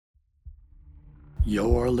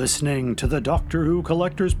You're listening to the Doctor Who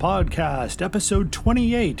Collectors Podcast, episode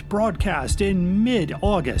 28, broadcast in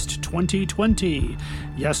mid-August 2020.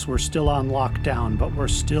 Yes, we're still on lockdown, but we're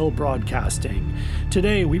still broadcasting.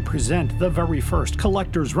 Today we present the very first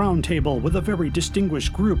Collectors Roundtable with a very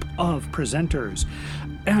distinguished group of presenters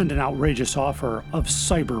and an outrageous offer of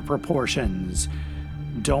cyber proportions.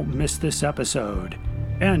 Don't miss this episode.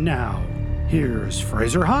 And now, here's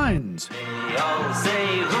Fraser Hines. They all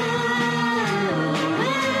say, who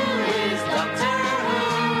is Doctor Who?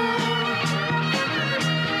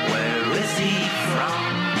 Where is he from?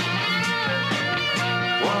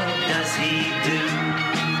 What does he do?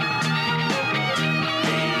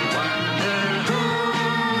 They wonder who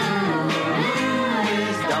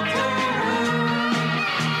is Doctor Who?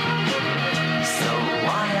 So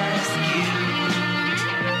I ask you,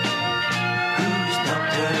 who's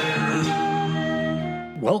Doctor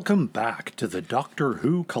Who? Welcome back to the Doctor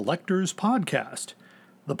Who Collectors Podcast,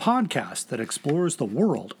 the podcast that explores the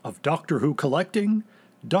world of Doctor Who collecting,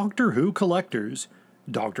 Doctor Who collectors,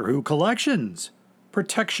 Doctor Who collections,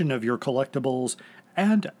 protection of your collectibles,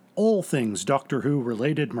 and all things Doctor Who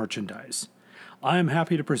related merchandise. I am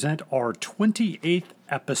happy to present our 28th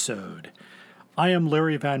episode. I am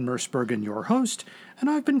Larry Van Mersbergen, your host, and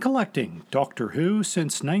I've been collecting Doctor Who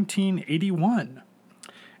since 1981.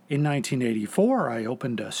 In 1984, I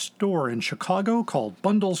opened a store in Chicago called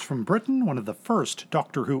Bundles from Britain, one of the first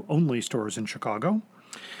Doctor Who-only stores in Chicago.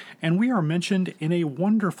 And we are mentioned in a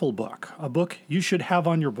wonderful book, a book you should have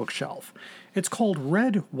on your bookshelf. It's called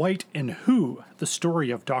Red, White, and Who, The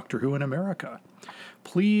Story of Doctor Who in America.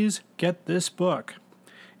 Please get this book.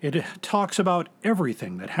 It talks about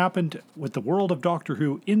everything that happened with the world of Doctor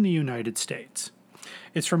Who in the United States.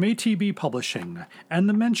 It's from ATB Publishing, and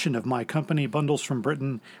the mention of my company, Bundles from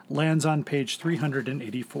Britain, lands on page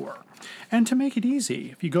 384. And to make it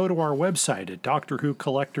easy, if you go to our website at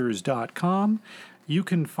drwhocollectors.com, you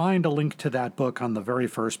can find a link to that book on the very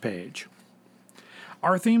first page.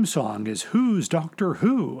 Our theme song is Who's Doctor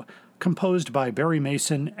Who, composed by Barry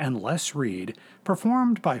Mason and Les Reed,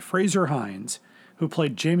 performed by Fraser Hines, who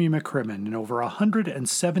played Jamie McCrimmon in over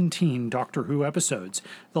 117 Doctor Who episodes,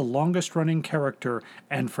 the longest-running character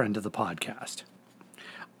and friend of the podcast.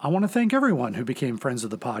 I want to thank everyone who became friends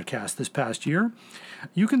of the podcast this past year.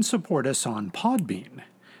 You can support us on Podbean,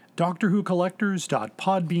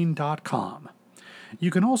 drwhocollectors.podbean.com.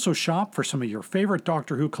 You can also shop for some of your favorite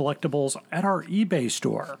Doctor Who collectibles at our eBay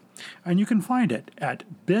store, and you can find it at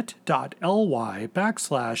bit.ly/DWC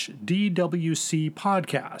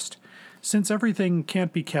podcast. Since everything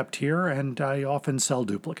can't be kept here and I often sell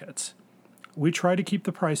duplicates, we try to keep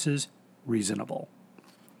the prices reasonable.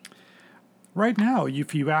 Right now,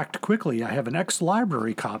 if you act quickly, I have an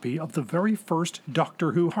ex-library copy of the very first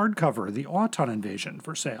Doctor Who hardcover, The Auton Invasion,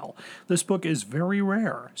 for sale. This book is very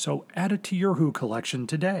rare, so add it to your Who collection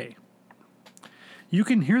today. You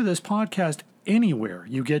can hear this podcast anywhere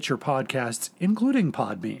you get your podcasts, including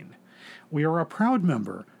Podbean. We are a proud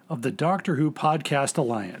member of the Doctor Who Podcast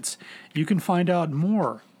Alliance. You can find out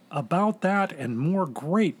more about that and more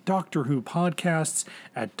great Doctor Who podcasts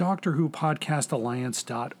at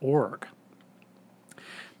drwhopodcastalliance.org.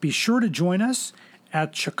 Be sure to join us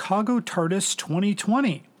at Chicago TARDIS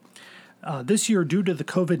 2020. This year, due to the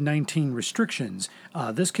COVID-19 restrictions,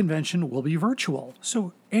 this convention will be virtual,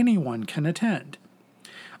 so anyone can attend.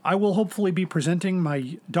 I will hopefully be presenting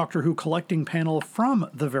my Doctor Who collecting panel from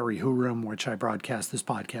the very Who room which I broadcast this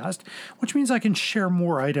podcast, which means I can share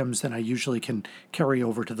more items than I usually can carry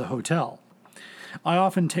over to the hotel. I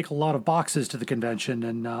often take a lot of boxes to the convention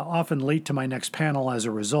and often late to my next panel as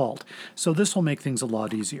a result, so this will make things a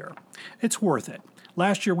lot easier. It's worth it.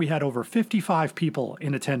 Last year we had over 55 people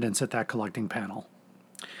in attendance at that collecting panel.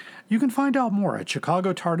 You can find out more at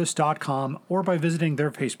chicagotardis.com or by visiting their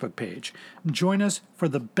Facebook page. Join us for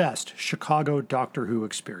the best Chicago Doctor Who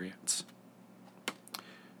experience.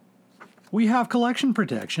 We have Collection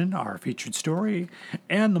Protection, our featured story,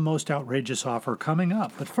 and the most outrageous offer coming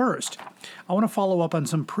up. But first, I want to follow up on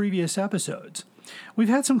some previous episodes. We've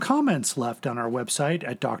had some comments left on our website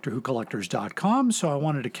at drwhocollectors.com, so I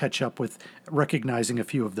wanted to catch up with recognizing a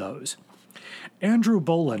few of those. Andrew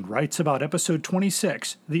Boland writes about episode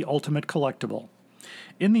 26, The Ultimate Collectible.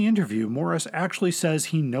 In the interview, Morris actually says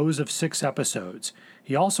he knows of 6 episodes.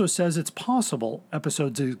 He also says it's possible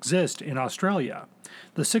episodes exist in Australia.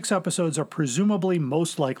 The 6 episodes are presumably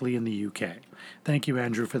most likely in the UK. Thank you,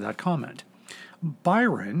 Andrew, for that comment.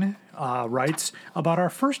 Byron writes about our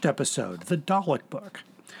first episode, The Dalek Book.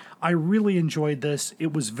 I really enjoyed this.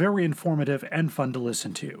 It was very informative and fun to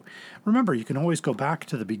listen to. Remember, you can always go back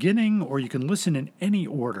to the beginning or you can listen in any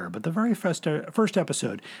order, but the very first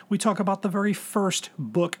episode, we talk about the very first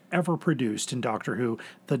book ever produced in Doctor Who,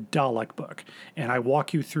 the Dalek book. And I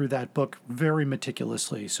walk you through that book very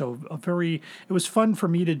meticulously. So it was fun for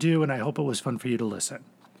me to do, and I hope it was fun for you to listen.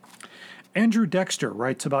 Andrew Dexter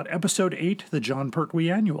writes about Episode 8, the John Pertwee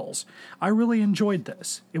Annuals. I really enjoyed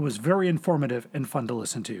this. It was very informative and fun to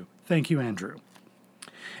listen to. Thank you, Andrew.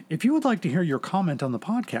 If you would like to hear your comment on the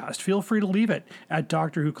podcast, feel free to leave it at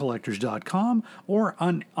DoctorWhoCollectors.com or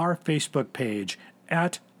on our Facebook page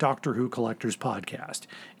at Doctor Who Collectors Podcast.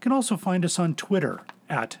 You can also find us on Twitter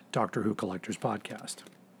at Doctor Who Collectors Podcast.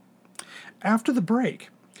 After the break,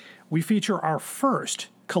 we feature our first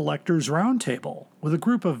Collectors Roundtable with a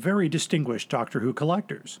group of very distinguished Doctor Who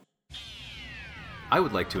collectors. I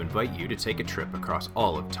would like to invite you to take a trip across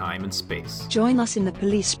all of time and space. Join us in the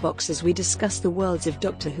police box as we discuss the worlds of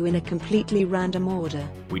Doctor Who in a completely random order.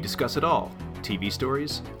 We discuss it all: TV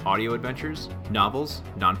stories, audio adventures, novels,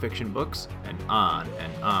 nonfiction books, and on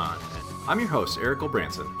and on. I'm your host, Eric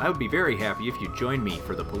Branson. I would be very happy if you join me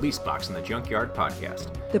for the Police Box in the Junkyard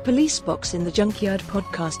podcast. The Police Box in the Junkyard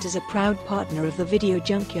podcast is a proud partner of the Video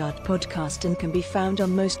Junkyard podcast and can be found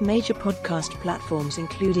on most major podcast platforms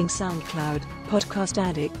including SoundCloud, Podcast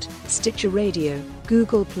Addict, Stitcher Radio,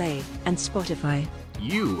 Google Play, and Spotify.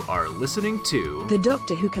 You are listening to The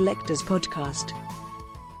Doctor Who Collectors Podcast.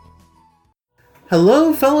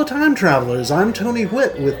 Hello, fellow time travelers. I'm Tony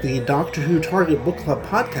Whitt with the Doctor Who Target Book Club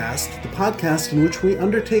podcast, the podcast in which we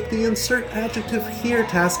undertake the insert adjective here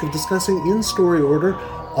task of discussing in story order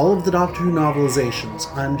all of the Doctor Who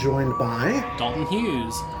novelizations. I'm joined by Dalton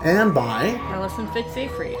Hughes and by Alison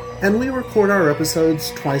Fitz-Seyfried. and we record our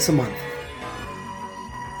episodes twice a month.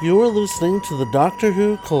 You are listening to the Doctor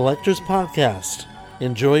Who Collectors Podcast.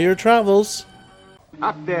 Enjoy your travels.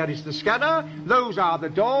 Up there is the scanner, those are the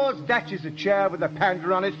doors, that is a chair with a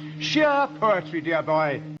panda on it. Sheer poetry, dear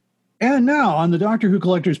boy. And now on the Doctor Who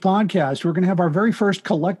Collectors Podcast, we're going to have our very first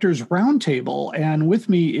Collectors Roundtable. And with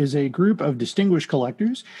me is a group of distinguished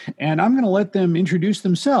collectors, and I'm going to let them introduce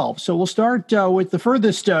themselves. So we'll start with the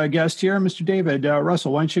furthest guest here, Mr. David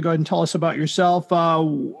Russel. Why don't you go ahead and tell us about yourself?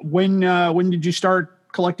 When did you start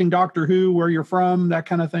collecting Doctor Who, where you're from, that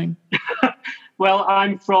kind of thing? Well,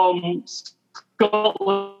 I'm from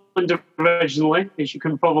Scotland originally, as you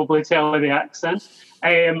can probably tell by the accent.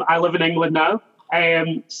 I live in England now.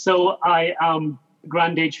 So I am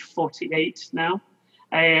grand age 48 now.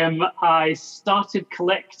 I started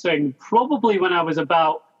collecting probably when I was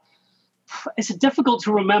about, it's difficult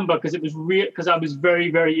to remember because it was because I was very,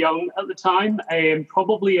 very young at the time.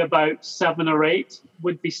 Probably about 7 or 8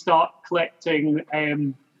 would be start collecting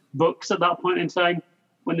books at that point in time.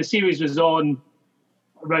 When the series was on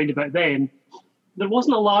around about then, there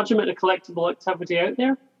wasn't a large amount of collectible activity out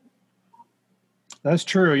there. That's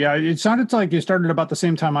true. Yeah, it sounded like you started about the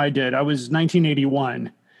same time I did. I was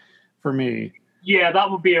 1981 for me. Yeah,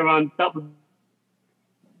 that would be about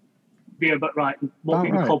right. What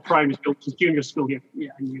we would call primary school, which is junior school here.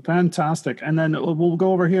 Yeah. Fantastic. And then we'll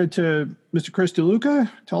go over here to Mr. Chris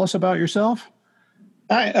DeLuca. Tell us about yourself.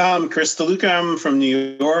 Hi, I'm Chris DeLuca. I'm from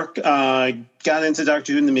New York. Got into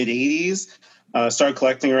Doctor Who in the mid-'80s. Started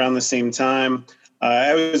collecting around the same time.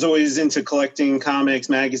 I was always into collecting comics,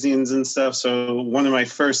 magazines, and stuff. So one of my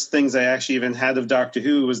first things I actually even had of Doctor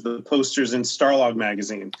Who was the posters in Starlog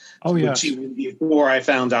magazine. Oh, yes. Which even before I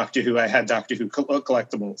found Doctor Who, I had Doctor Who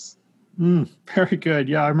collectibles. Very good.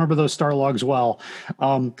 Yeah, I remember those Starlogs well.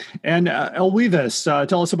 And Eluides,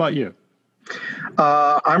 tell us about you.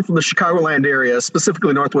 I'm from the Chicagoland area,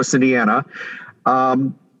 specifically Northwest Indiana.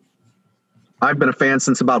 I've been a fan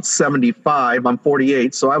since about 75. I'm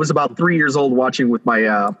 48, so I was about 3 years old watching with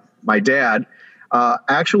my dad.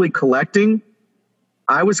 Actually collecting,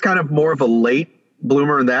 I was kind of more of a late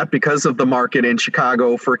bloomer in that because of the market in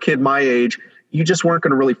Chicago. For a kid my age, you just weren't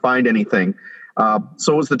going to really find anything.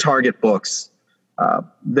 So it was the Target books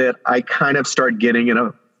that I kind of started getting. And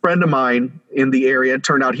a friend of mine in the area, it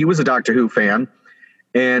turned out he was a Doctor Who fan,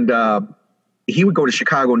 and he would go to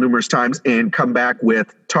Chicago numerous times and come back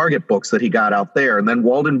with Target books that he got out there. And then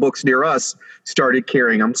Walden Books near us started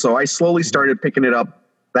carrying them. So I slowly started picking it up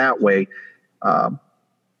that way.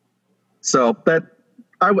 So that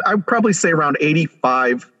I would probably say around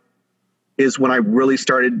 85 is when I really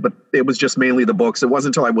started, but it was just mainly the books. It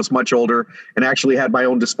wasn't until I was much older and actually had my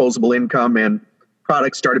own disposable income and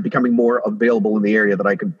products started becoming more available in the area that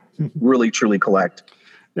I could really, truly collect.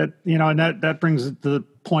 And that brings it to the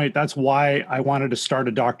point. That's why I wanted to start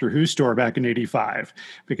a Doctor Who store back in '85,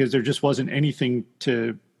 because there just wasn't anything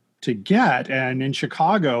to to get. And in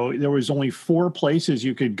Chicago, there was only 4 places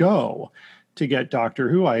you could go to get Doctor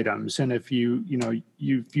Who items. And if you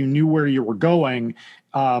knew where you were going,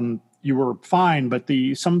 you were fine. But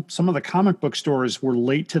some of the comic book stores were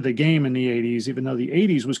late to the game in the 80s, even though the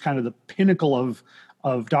 80s was kind of the pinnacle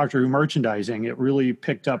of Doctor Who merchandising. It really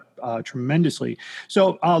picked up tremendously.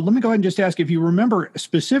 So let me go ahead and just ask if you remember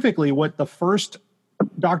specifically what the first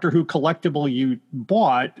Doctor Who collectible you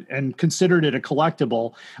bought and considered it a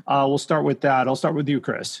collectible. We'll start with that. I'll start with you,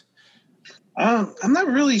 Chris. I'm not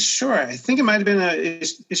really sure. I think it might have been an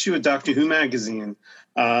issue of Doctor Who magazine.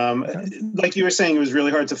 Like you were saying, it was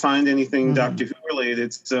really hard to find anything Doctor Who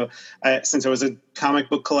related. So since I was a comic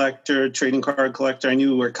book collector, trading card collector, I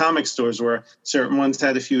knew where comic stores were. Certain ones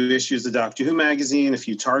had a few issues of Doctor Who magazine, a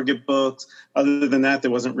few Target books. Other than that,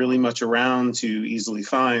 there wasn't really much around to easily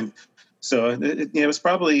find. So it was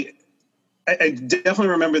probably, I definitely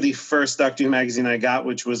remember the first Doctor Who magazine I got,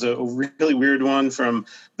 which was a really weird one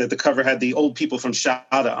that the cover had the old people from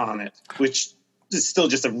Shada on it, which is still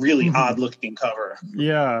just a really odd looking cover.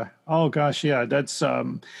 Yeah. Oh gosh. Yeah. That's,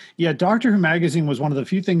 Doctor Who magazine was one of the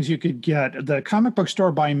few things you could get. The comic book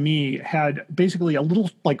store by me had basically a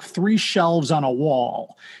little, like 3 shelves on a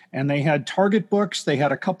wall, and they had Target books. They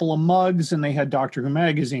had a couple of mugs, and they had Doctor Who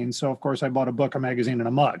magazine. So of course I bought a book, a magazine, and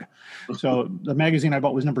a mug. So the magazine I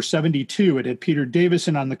bought was number 72. It had Peter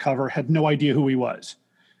Davison on the cover. Had no idea who he was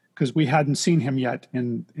because we hadn't seen him yet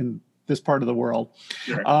in this part of the world.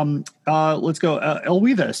 Sure. Let's go.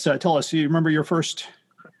 Eluides, tell us, you remember your first?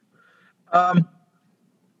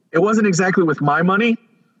 It wasn't exactly with my money.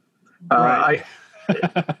 Right.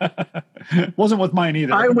 Wasn't with mine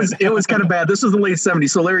either. It was kind of bad. This was the late 70s.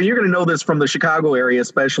 So Larry, you're going to know this from the Chicago area,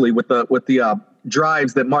 especially with the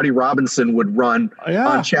drives that Marty Robinson would run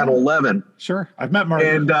on Channel 11. Sure. I've met Marty.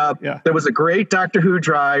 And there was a great Doctor Who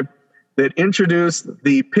drive that introduced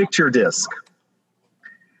the picture disc.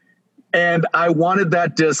 And I wanted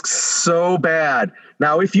that disc so bad.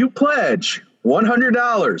 Now, if you pledge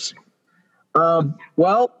 $100,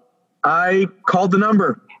 I called the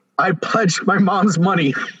number. I pledged my mom's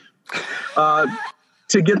money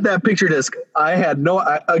to get that picture disc. I had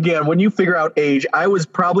again, when you figure out age, I was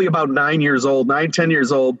probably about 10 years old.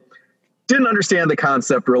 Didn't understand the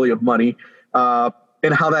concept really of money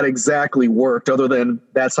and how that exactly worked, other than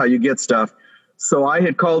that's how you get stuff. So I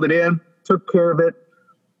had called it in, took care of it.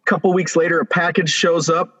 Couple weeks later, a package shows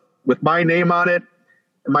up with my name on it.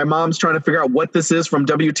 And my mom's trying to figure out what this is from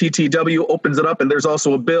WTTW, opens it up, and there's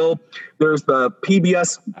also a bill. There's the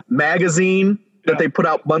PBS magazine that they put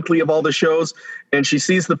out monthly of all the shows. And she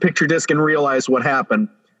sees the picture disc and realized what happened.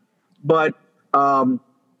 But her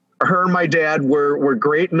and my dad were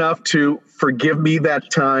great enough to forgive me that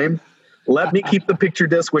time, let me keep the picture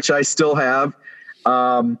disc, which I still have.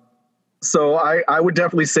 So I would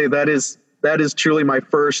definitely say that is truly my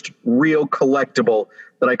first real collectible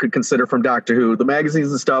that I could consider from Doctor Who. The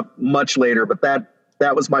magazines and stuff much later, but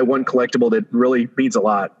that was my one collectible that really means a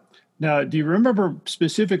lot. Now, do you remember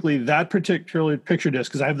specifically that particular picture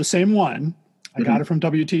disc? Because I have the same one. I got it from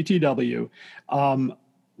WTTW.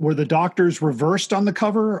 Were the Doctors reversed on the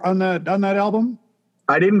cover on that album?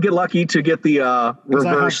 I didn't get lucky to get the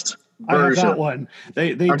reversed. I have that one.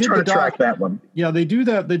 They I'm did trying to track that one. Yeah, they do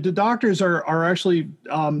that. The Doctors are actually,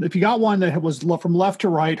 if you got one that was from left to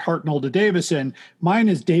right, Hartnell to Davison, mine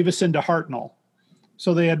is Davison to Hartnell.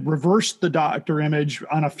 So they had reversed the Doctor image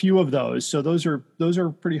on a few of those. So those are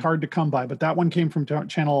pretty hard to come by. But that one came from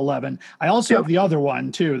Channel 11. I also have the other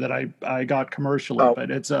one too that I got commercially. But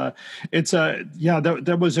that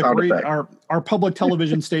was a great. Our public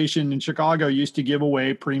television station in Chicago used to give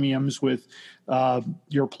away premiums with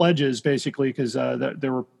your pledges, basically, because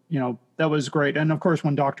there were, that was great. And of course,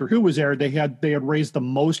 when Doctor Who was aired, they had raised the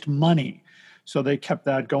most money, so they kept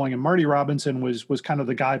that going. And Marty Robinson was kind of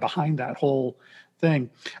the guy behind that whole thing.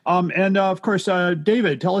 And of course,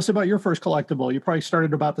 David, tell us about your first collectible. You probably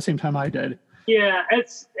started about the same time I did. Yeah,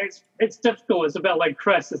 it's difficult. It's a bit like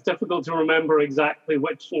Chris. It's difficult to remember exactly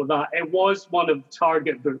which one that. It was one of the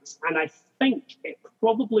Target books, and I think it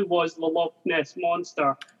probably was the Loch Ness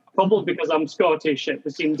Monster. Probably because I'm Scottish, it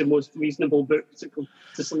seemed the most reasonable book to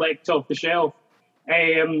select off the shelf.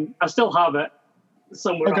 I still have it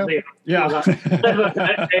somewhere up there. Yeah.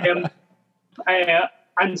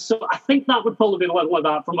 And so I think that would probably be like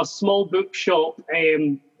that from a small bookshop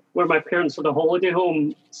where my parents had a holiday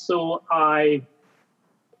home. So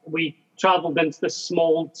we travelled into this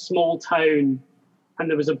small town, and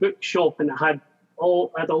there was a bookshop, and it had a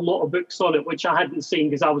lot of books on it, which I hadn't seen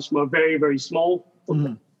because I was from a very, very small.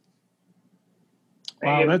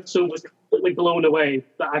 Wow, So completely blown away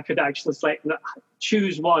that I could actually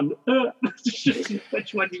choose one.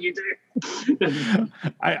 Which one do you do?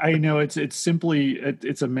 I know it's simply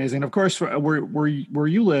it's amazing. Of course, where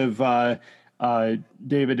you live,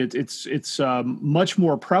 David, it's much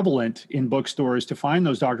more prevalent in bookstores to find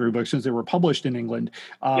those Doctor Who books since they were published in England.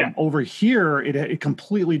 Over here, it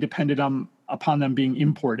completely depended upon them being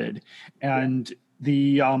imported, and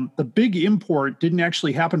the big import didn't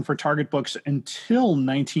actually happen for Target books until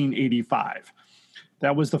 1985.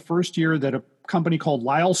 That was the first year that a company called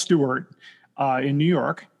Lyle Stewart in New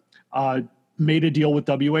York made a deal with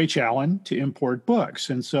W.H. Allen to import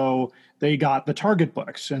books. And so they got the Target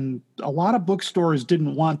books. And a lot of bookstores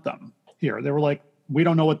didn't want them here. They were like, we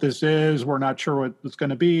don't know what this is. We're not sure what it's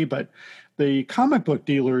going to be. But the comic book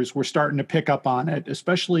dealers were starting to pick up on it,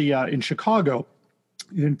 especially in Chicago.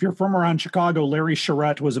 If you're from around Chicago, Larry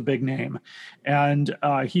Charette was a big name, and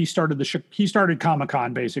he started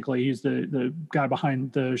Comic-Con. Basically, he's the guy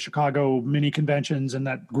behind the Chicago mini conventions, and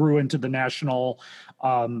that grew into the national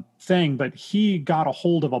thing. But he got a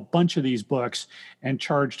hold of a bunch of these books and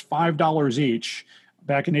charged $5 each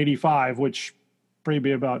back in '85, which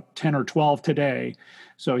probably about 10 or 12 today.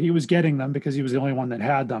 So he was getting them because he was the only one that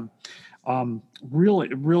had them.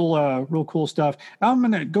 Real cool stuff. I'm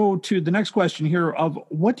going to go to the next question here of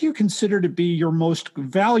what do you consider to be your most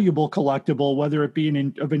valuable collectible, whether it be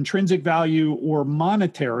of intrinsic value or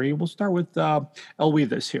monetary? We'll start with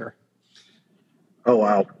Eluides here. Oh,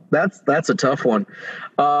 wow. That's a tough one.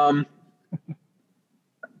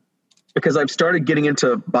 Because I've started getting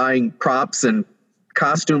into buying props and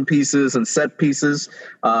costume pieces and set pieces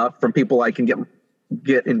from people I can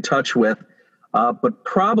get in touch with. But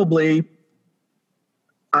probably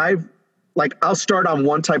I'll start on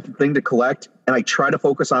one type of thing to collect, and I try to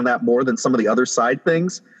focus on that more than some of the other side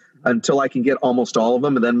things until I can get almost all of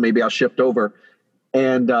them, and then maybe I'll shift over.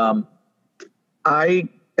 And I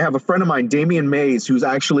have a friend of mine, Damian Mays, who's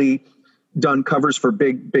actually done covers for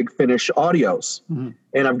Big Finish Audios. Mm-hmm.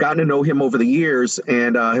 And I've gotten to know him over the years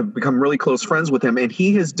and have become really close friends with him. And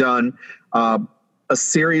he has done a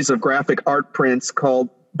series of graphic art prints called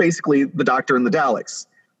basically The Doctor and the Daleks.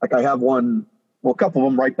 Like I have a couple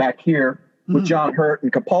of them right back here with John Hurt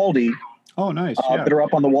and Capaldi. Oh, nice. That are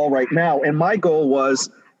up on the wall right now. And my goal was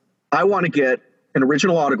I want to get an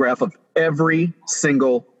original autograph of every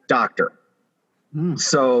single Doctor.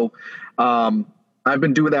 So I've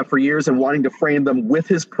been doing that for years and wanting to frame them with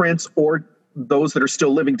his prints or those that are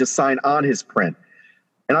still living to sign on his print.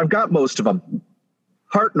 And I've got most of them.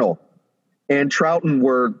 Hartnell and Troughton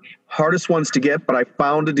were hardest ones to get, but I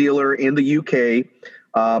found a dealer in the UK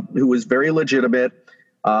who was very legitimate,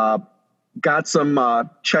 got some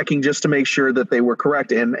checking just to make sure that they were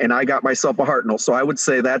correct, and I got myself a Hartnell. So I would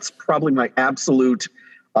say that's probably my absolute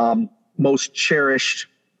most cherished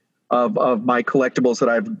of my collectibles that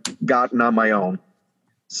I've gotten on my own.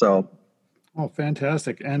 So. Oh,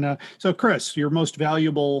 fantastic. And so, Chris, your most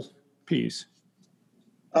valuable piece?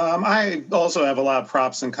 I also have a lot of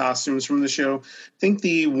props and costumes from the show. I think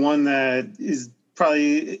the one that is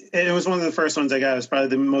probably, and it was one of the first ones I got, is probably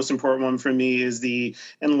the most important one for me, is the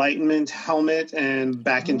Enlightenment helmet and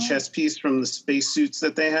back and chest piece from the spacesuits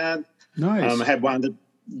that they had. Nice. I had wound up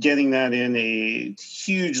getting that in a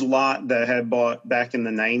huge lot that I had bought back in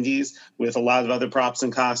the 90s with a lot of other props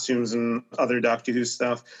and costumes and other Doctor Who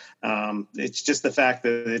stuff. It's just the fact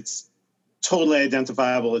that it's totally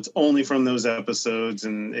identifiable. It's only from those episodes,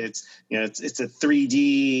 and it's a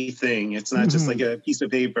 3D thing. It's not just like a piece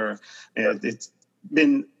of paper. It's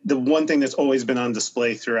been the one thing that's always been on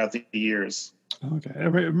display throughout the years. Okay. It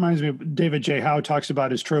reminds me of David J. Howe talks about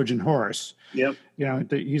his Trojan horse. Yep.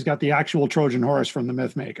 He's got the actual Trojan horse from the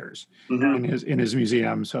Mythmakers in his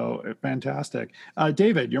museum. So fantastic.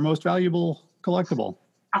 David, your most valuable collectible?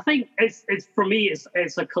 I think it's for me,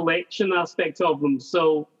 it's a collection aspect of them.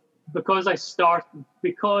 So because I started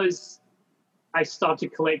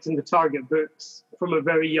collecting the Target books from a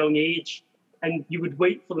very young age, and you would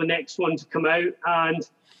wait for the next one to come out, and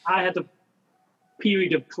I had a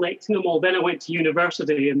period of collecting them all. Then I went to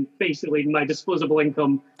university, and basically my disposable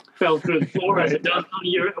income fell through the floor as it does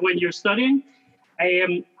when you're studying.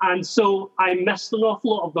 And so I missed an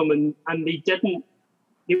awful lot of them, and they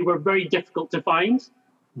were very difficult to find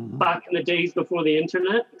back in the days before the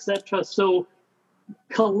internet, etc. So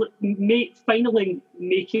finally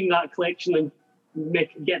making that collection and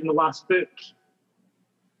getting the last book,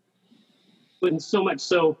 and so much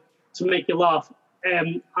so to make you laugh.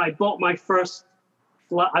 I bought my first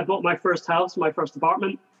house, my first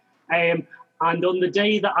apartment, and on the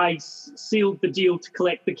day that I sealed the deal to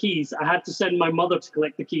collect the keys, I had to send my mother to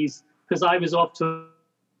collect the keys because I was off to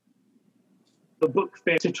the book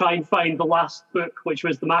fair to try and find the last book, which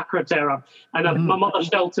was the Macro Terror. And my mother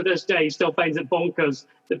still, to this day, still finds it bonkers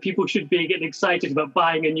that people should be getting excited about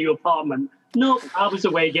buying a new apartment. No, I was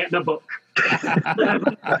away getting a book.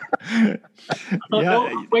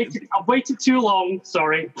 No, I've waited too long.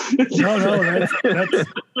 Sorry. No,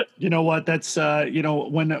 that's you know what? That's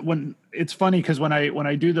when it's funny because when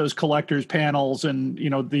I do those collectors panels, and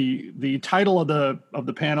the title of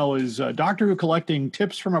the panel is Doctor Who Collecting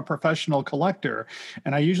Tips from a Professional Collector,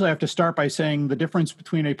 and I usually have to start by saying the difference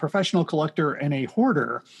between a professional collector and a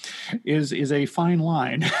hoarder is a fine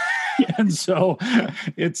line. And so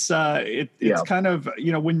it's kind of,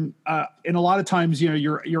 when and a lot of times,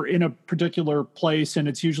 you're in a particular place and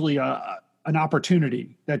it's usually an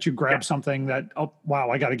opportunity that you grab something that, oh, wow,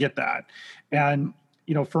 I got to get that. And,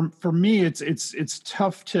 for me, it's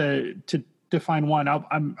tough to find one.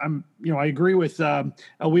 I agree with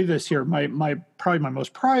Eluides here. My probably my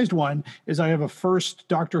most prized one is I have a first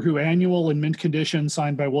Doctor Who annual in mint condition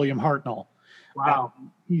signed by William Hartnell. Wow.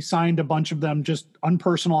 He signed a bunch of them, just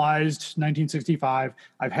unpersonalized, 1965.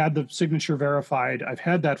 I've had the signature verified. I've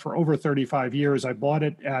had that for over 35 years. I bought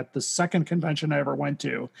it at the second convention I ever went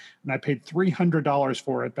to, and I paid $300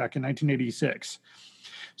 for it back in 1986.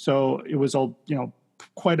 So it was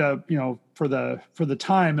quite a, for the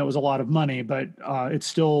time, it was a lot of money, but it's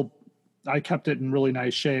still, I kept it in really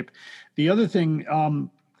nice shape. The other thing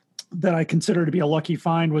that I consider to be a lucky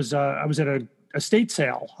find was I was at a estate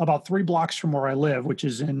sale about 3 blocks from where I live, which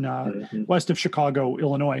is in west of Chicago,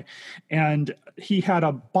 Illinois. And he had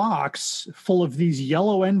a box full of these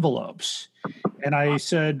yellow envelopes. And I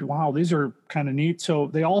said, wow, these are kind of neat. So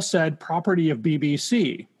they all said property of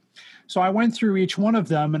BBC. So I went through each one of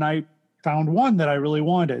them and I found one that I really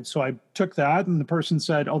wanted. So I took that and the person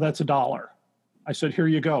said, oh, that's $1. I said, here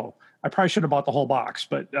you go. I probably should have bought the whole box,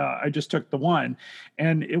 but I just took the one.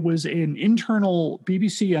 And it was an internal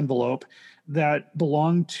BBC envelope that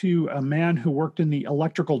belonged to a man who worked in the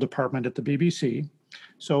electrical department at the BBC.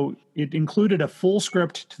 So it included a full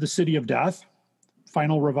script to The City of Death,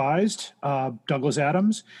 final revised, Douglas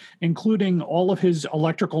Adams, including all of his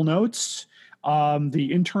electrical notes, the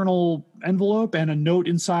internal envelope, and a note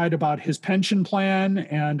inside about his pension plan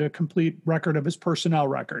and a complete record of his personnel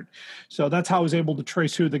record. So that's how I was able to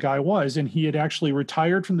trace who the guy was. And he had actually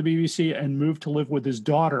retired from the BBC and moved to live with his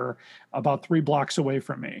daughter about 3 blocks away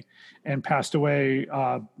from me and passed away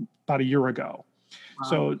about a year ago.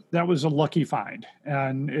 So that was a lucky find,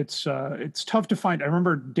 and it's tough to find. I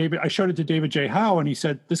remember I showed it to David J. Howe, and he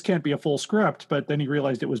said, this can't be a full script, but then he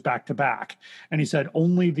realized it was back to back. And he said,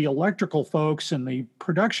 only the electrical folks and the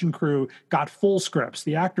production crew got full scripts.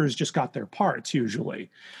 The actors just got their parts usually.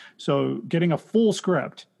 So getting a full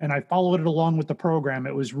script, and I followed it along with the program,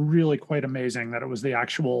 it was really quite amazing that it was the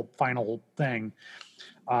actual final thing.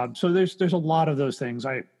 So there's a lot of those things.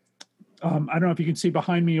 I don't know if you can see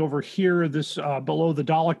behind me over here, this below the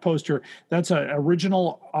Dalek poster, that's an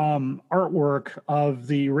original artwork of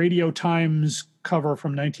the Radio Times cover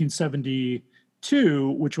from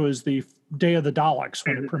 1972, which was the Day of the Daleks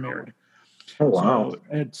when it premiered. Oh, wow. So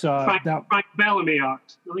it's Frank Bellamy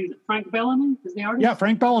art. I think Frank Bellamy is the artist? Yeah,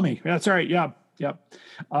 Frank Bellamy. That's right. Yeah. Yep.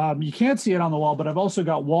 You can't see it on the wall, but I've also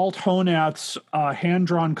got Walt Honath's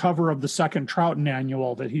hand-drawn cover of the second Troughton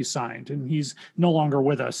annual that he signed, and he's no longer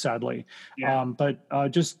with us, sadly. Yeah. But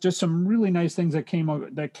just some really nice things that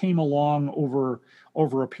came along over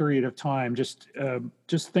a period of time. Just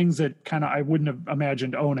things that kind of I wouldn't have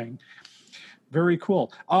imagined owning. Very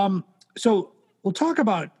cool. So we'll talk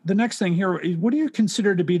about the next thing here. What do you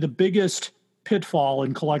consider to be the biggest pitfall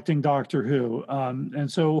in collecting Doctor Who?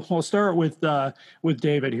 And so we'll start with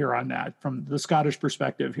David here on that from the Scottish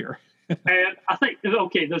perspective here. I think,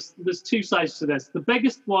 okay, there's 2 sides to this. The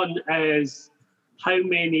biggest one is how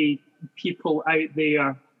many people out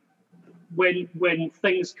there, when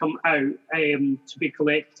things come out to be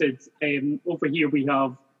collected, over here we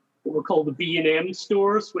have what we call the B&M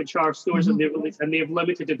stores, which are stores that they've released, and they have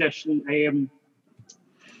limited edition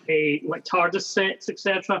like TARDIS sets,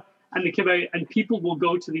 etc. And they come out, and people will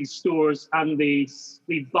go to these stores and they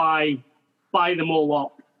buy them all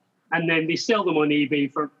up, and then they sell them on eBay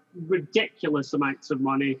for ridiculous amounts of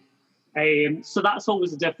money. So that's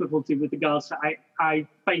always a difficulty with regards to, I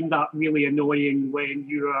find that really annoying when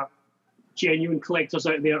you're genuine collectors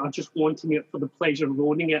out there are just wanting it for the pleasure of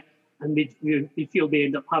owning it, and they feel they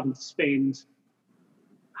end up having to spend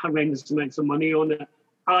horrendous amounts of money on it.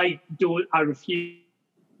 I refuse,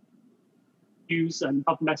 and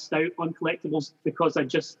I've missed out on collectibles because I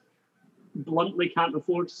just bluntly can't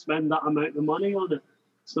afford to spend that amount of money on it.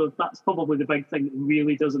 So that's probably the big thing that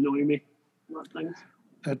really does annoy me about things.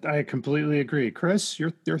 I completely agree. Chris,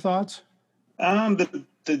 your thoughts?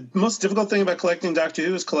 The most difficult thing about collecting Doctor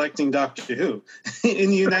Who is collecting Doctor Who.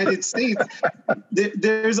 In the United States,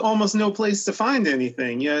 there's almost no place to find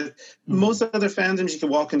anything. Most other fandoms, you can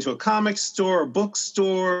walk into a comic store, a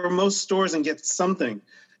bookstore, most stores, and get something.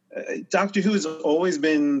 Doctor Who has always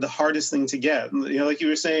been the hardest thing to get. Like you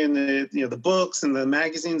were saying, the books and the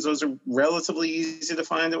magazines, those are relatively easy to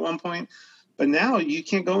find at one point. But now you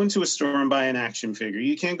can't go into a store and buy an action figure.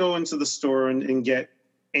 You can't go into the store and get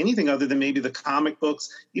anything other than maybe the comic books.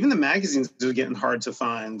 Even the magazines are getting hard to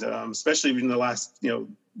find, especially in the last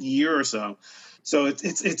year or so. So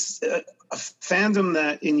it's a fandom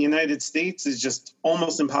that in the United States is just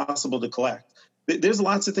almost impossible to collect. There's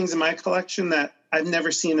lots of things in my collection that I've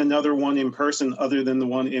never seen another one in person other than the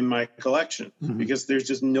one in my collection, because there's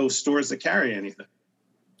just no stores that carry anything.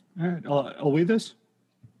 All right, Eluides?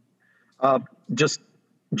 Just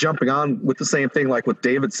jumping on with the same thing, like what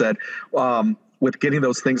David said, with getting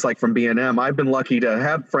those things like from B&M. I've been lucky to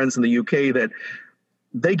have friends in the UK that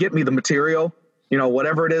they get me the material,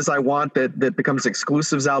 whatever it is I want that becomes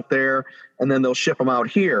exclusives out there, and then they'll ship them out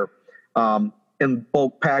here in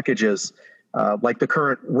bulk packages, like the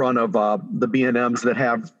current run of the B&Ms that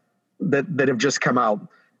have just come out.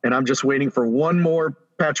 And I'm just waiting for one more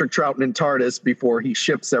Patrick Troughton and TARDIS before he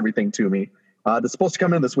ships everything to me. That's supposed to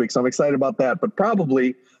come in this week, so I'm excited about that. But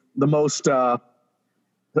probably the most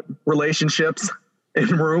relationships in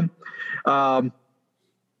the room.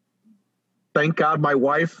 Thank God my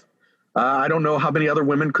wife. I don't know how many other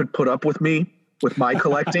women could put up with me with my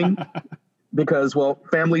collecting because,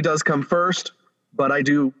 family does come first, but I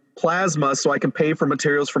do plasma so I can pay for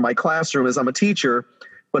materials for my classroom as I'm a teacher.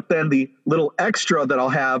 But then the little extra that I'll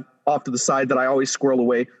have off to the side that I always squirrel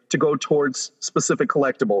away to go towards specific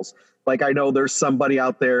collectibles. Like I know there's somebody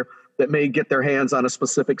out there that may get their hands on a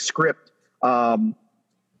specific script.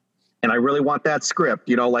 And I really want that script,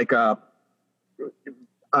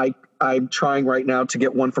 I'm trying right now to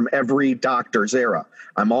get one from every Doctor's era.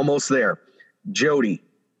 I'm almost there. Jodie.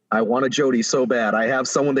 I want a Jodie so bad. I have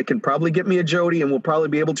someone that can probably get me a Jodie and will probably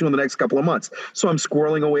be able to in the next couple of months. So I'm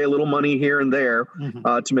squirreling away a little money here and there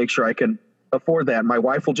to make sure I can afford that. My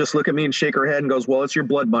wife will just look at me and shake her head and goes, well, it's your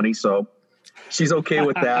blood money. So she's okay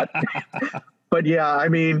with that. But yeah, I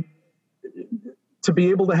mean, to be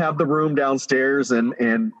able to have the room downstairs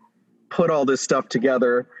and put all this stuff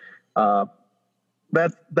together,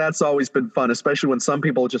 that's always been fun, especially when some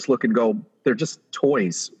people just look and go, they're just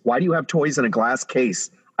toys. Why do you have toys in a glass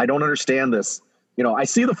case? I don't understand this. I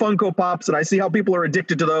see the Funko Pops and I see how people are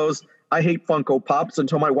addicted to those. I hate Funko Pops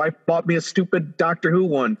until my wife bought me a stupid Doctor Who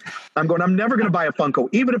one. I'm never going to buy a Funko,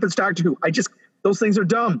 even if it's Doctor Who. Those things are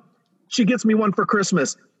dumb. She gets me one for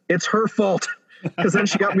Christmas. It's her fault. Because then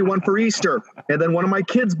she got me one for Easter. And then one of my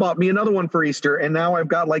kids bought me another one for Easter. And now I've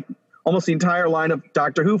got almost the entire line of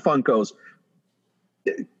Doctor Who Funkos.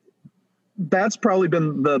 That's probably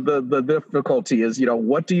been the difficulty is,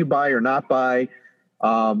 what do you buy or not buy?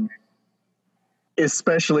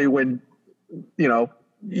 Especially when,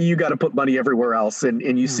 you got to put money everywhere else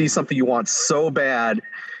and you see something you want so bad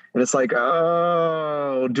and it's like,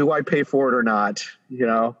 oh, do I pay for it or not?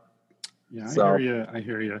 Yeah, I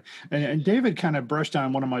hear you. And David kind of brushed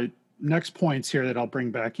on one of my next points here that I'll bring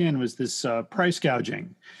back in was this price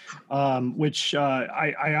gouging, which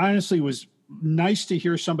I honestly was nice to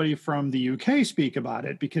hear somebody from the UK speak about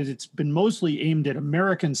it because it's been mostly aimed at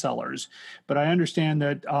American sellers. But I understand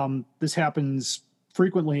that this happens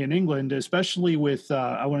frequently in England, especially with,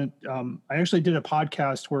 I actually did a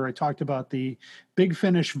podcast where I talked about the Big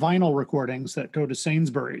Finish vinyl recordings that go to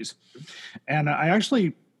Sainsbury's. And I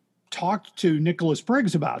actually talked to Nicholas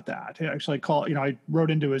Briggs about that. I actually I wrote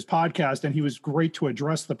into his podcast and he was great to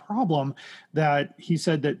address the problem that he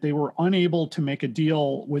said that they were unable to make a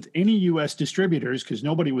deal with any US distributors because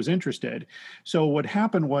nobody was interested. So what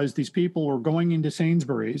happened was these people were going into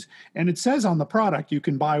Sainsbury's and it says on the product, you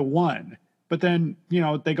can buy one. But then,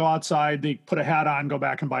 they go outside, they put a hat on, go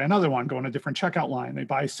back and buy another one, go in a different checkout line. They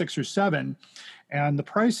buy 6 or 7 and the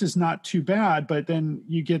price is not too bad. But then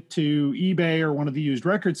you get to eBay or one of the used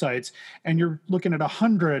record sites and you're looking at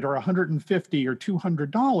 $100 or $150 or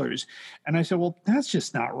 $200. And I said, well, that's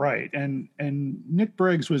just not right. And Nick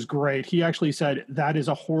Briggs was great. He actually said, that is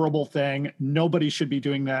a horrible thing. Nobody should be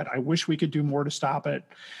doing that. I wish we could do more to stop it.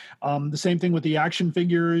 The same thing with the action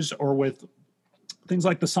figures or with things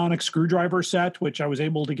like the sonic screwdriver set, which I was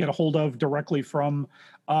able to get a hold of directly from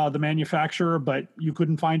the manufacturer, but you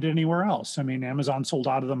couldn't find it anywhere else. I mean, Amazon sold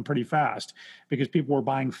out of them pretty fast because people were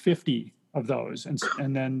buying 50 of those,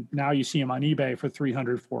 and then now you see them on eBay for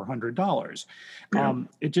 $300-$400.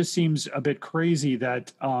 It just seems a bit crazy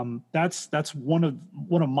that that's one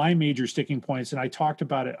of my major sticking points, and I talk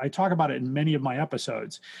about it in many of my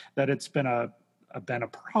episodes, that it's been a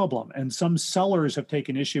problem, and some sellers have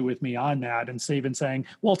taken issue with me on that, and even saying,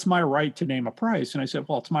 well, it's my right to name a price, and I said,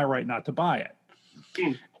 well, it's my right not to buy it,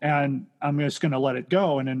 and I'm just going to let it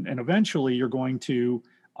go, and eventually you're going to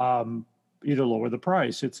either lower the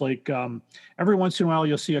price. It's like every once in a while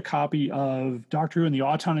you'll see a copy of Doctor Who and the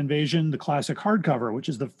Auton Invasion, the classic hardcover, which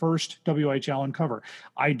is the first W.H. Allen cover.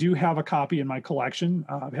 I do have a copy in my collection.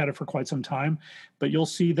 I've had it for quite some time, but you'll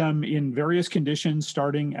see them in various conditions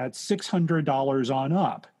starting at $600 on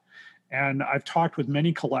up. And I've talked with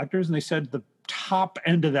many collectors, and they said the top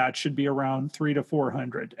end of that should be around $300 to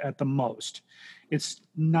 $400 at the most. It's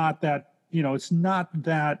not that,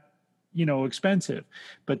 expensive,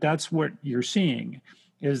 but that's what you're seeing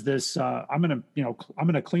is this, I'm going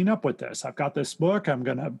to clean up with this. I've got this book. I'm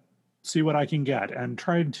going to see what I can get and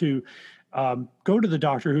try to go to the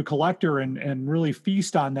Doctor Who collector and really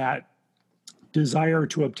feast on that desire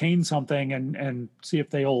to obtain something and see if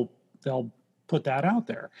they'll put that out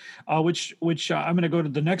there, which I'm going to go to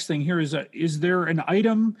the next thing here is there an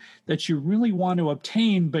item that you really want to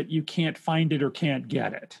obtain, but you can't find it or can't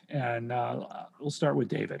get it? And we'll start with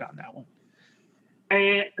David on that one.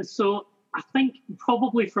 So I think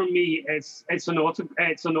probably for me, it's an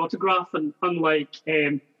autograph, and unlike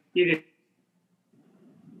you're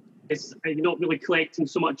not really collecting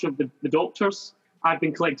so much of the Doctors. I've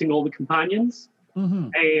been collecting all the companions,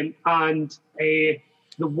 and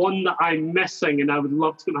the one that I'm missing, and I would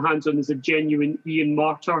love to get my hands on, is a genuine Ian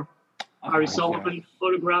Martyr, Harry Sullivan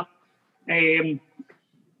photograph. Because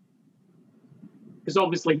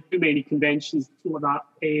obviously too many conventions for that,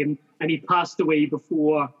 and he passed away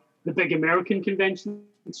before the big American convention,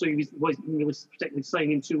 so he wasn't really particularly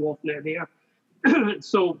signing too often out there.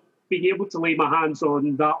 So being able to lay my hands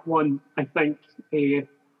on that one, I think,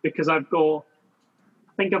 because I've got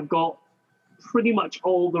pretty much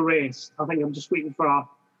all the rest. I think I'm just waiting for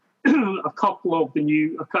a couple of the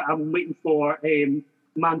new. I'm waiting for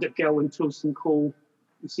Mandip Gill and Tosin Cole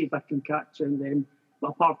to see if I can catch them.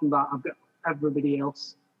 But apart from that, I've got everybody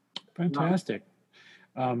else. Fantastic.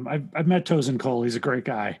 I've met Tosin Cole. He's a great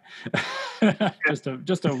guy. just a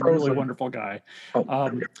really wonderful guy.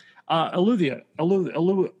 Eluides.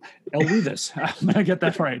 I'm gonna get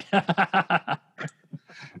that right.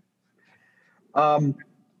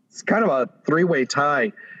 It's kind of a three-way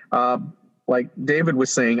tie. Like David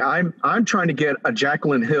was saying, I'm trying to get a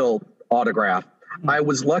Jacqueline Hill autograph. I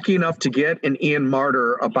was lucky enough to get an Ian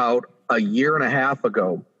Martyr about a year and a half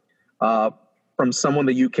ago from someone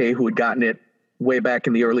in the UK who had gotten it way back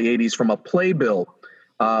in the early 80s from a playbill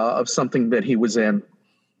of something that he was in.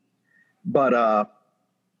 But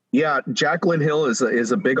yeah, Jacqueline Hill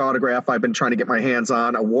is a big autograph I've been trying to get my hands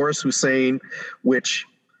on. A Waris Hussein, which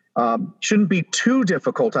shouldn't be too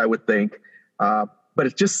difficult, I would think. But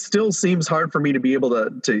it just still seems hard for me to be able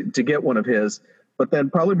to get one of his. But then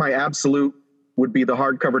probably my absolute would be the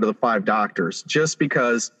hardcover to the Five Doctors, just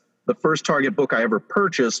because the first Target book I ever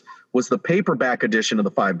purchased was the paperback edition of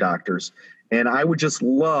the Five Doctors. And I would just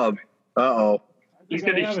love,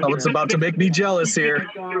 someone's about to make me jealous here.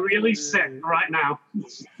 You're really sick right now.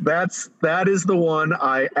 That is the one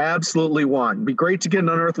I absolutely want. It'd be great to get an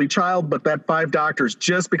Unearthly Child, but that Five Doctors,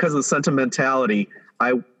 just because of the sentimentality,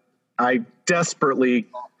 I desperately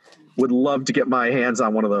would love to get my hands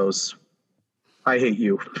on one of those. I hate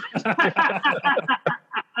you.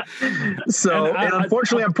 So, and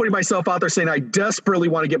unfortunately, I'm putting myself out there saying I desperately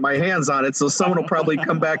want to get my hands on it. So someone will probably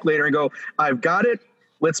come back later and go, I've got it.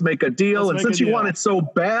 Let's make a deal. And since you want it so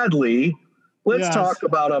badly, let's talk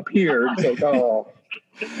about up here. So,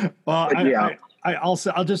 well,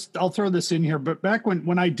 I'll throw this in here. But back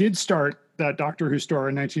when I did start that Doctor Who store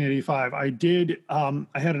in 1985,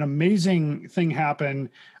 I had an amazing thing happen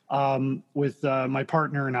with my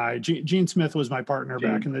partner and I. Gene Smith was my partner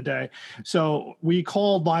back in the day. So we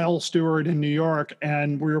called Lyle Stewart in New York,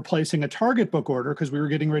 and we were placing a Target book order because we were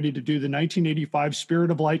getting ready to do the 1985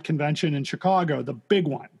 Spirit of Light convention in Chicago, the big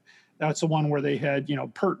one. That's the one where they had,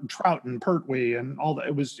 Pert and Trout and Pertwee and all that.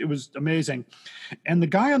 It was amazing. And the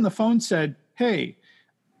guy on the phone said, "Hey,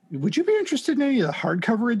 would you be interested in any of the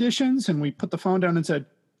hardcover editions?" And we put the phone down and said,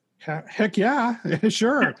 "Heck yeah,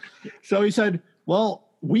 sure." So he said, "Well,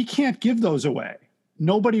 we can't give those away.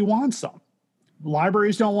 Nobody wants them.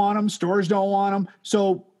 Libraries don't want them. Stores don't want them.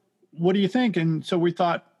 So what do you think?" And so we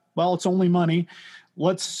thought, well, it's only money.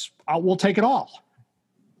 We'll take it all.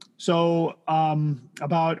 So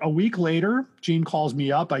about a week later, Gene calls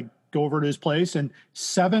me up. I go over to his place, and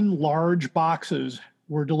 7 large boxes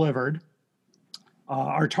were delivered.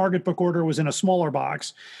 Our Target book order was in a smaller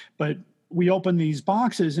box, but we opened these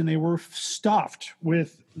boxes and they were stuffed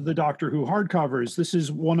with the Doctor Who hardcovers. This is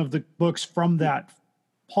one of the books from that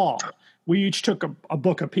haul. We each took a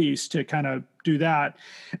book apiece to kind of do that.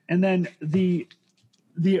 And then the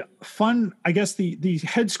fun, I guess the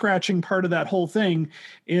head scratching part of that whole thing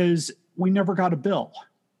is we never got a bill.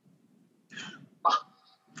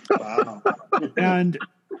 Wow. And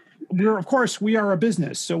we are a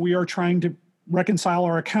business, so we are trying to reconcile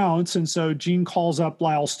our accounts. And so Gene calls up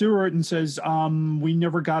Lyle Stewart and says, we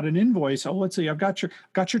never got an invoice. Oh, let's see. I've got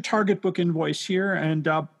your Target book invoice here. And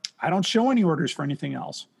I don't show any orders for anything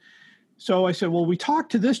else. So I said, well, we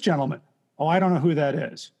talked to this gentleman. Oh, I don't know who that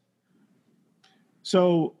is.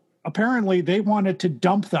 So apparently they wanted to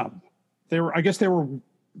dump them. I guess they were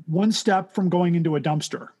one step from going into a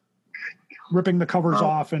dumpster, ripping the covers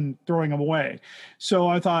off and throwing them away. So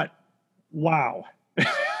I thought, wow.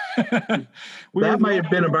 That might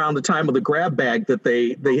have been around the time of the grab bag that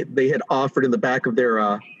they had offered in the back of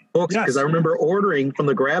their books, because I remember ordering from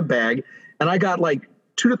the grab bag and I got like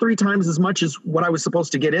 2 to 3 times as much as what I was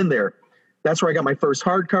supposed to get in there. That's where I got my first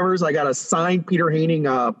hardcovers. I got a signed Peter Haining,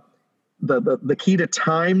 the Key to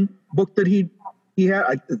Time book that he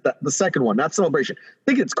had. The second one, not Celebration. I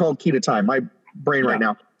think it's called Key to Time. My brain right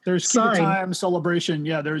now. There's Key to Time, Celebration.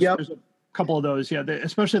 Yeah, there's a couple of those. Yeah,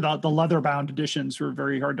 especially the leather-bound editions were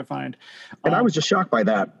very hard to find. And I was just shocked by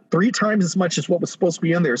that. 3 times as much as what was supposed to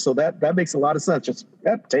be in there. So that makes a lot of sense. Just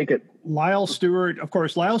take it. Lyle Stewart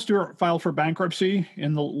filed for bankruptcy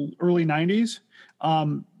in the early 90s.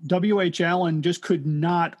 W.H. Allen just could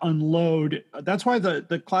not unload. That's why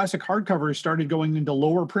the classic hardcovers started going into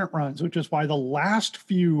lower print runs, which is why the last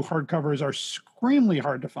few hardcovers are extremely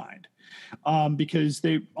hard to find, because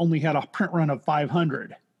they only had a print run of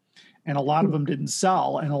 500. And a lot of them didn't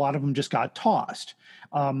sell, and a lot of them just got tossed.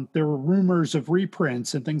 There were rumors of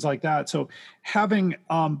reprints and things like that. So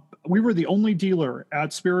we were the only dealer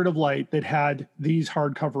at Spirit of Light that had these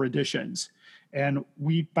hardcover editions. And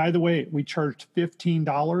we charged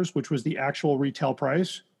 $15, which was the actual retail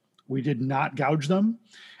price. We did not gouge them,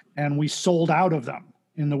 and we sold out of them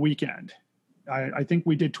in the weekend. I think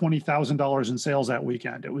we did $20,000 in sales that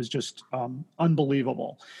weekend. It was just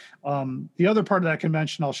unbelievable. The other part of that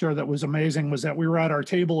convention I'll share that was amazing was that we were at our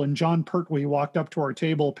table and John Pertwee walked up to our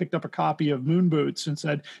table, picked up a copy of Moon Boots and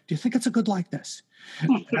said, "Do you think it's a good likeness?"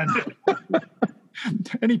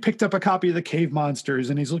 And he picked up a copy of the Cave Monsters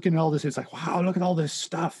and he's looking at all this. It's like, wow, look at all this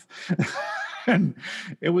stuff. And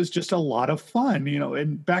it was just a lot of fun,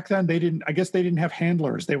 and back then they didn't have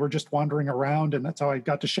handlers. They were just wandering around, and that's how I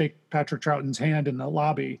got to shake Patrick Troughton's hand in the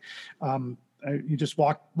lobby. He just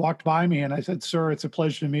walked by me and I said, "Sir, it's a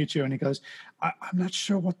pleasure to meet you." And he goes, I'm not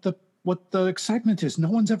sure what the excitement is.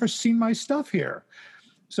 No one's ever seen my stuff here.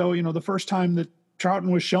 So, the first time that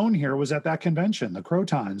Troughton was shown here was at that convention. The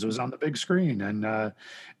Crotons was on the big screen,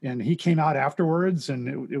 and he came out afterwards, and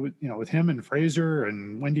it was with him and Fraser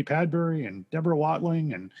and Wendy Padbury and Deborah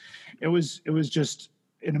Watling, and it was just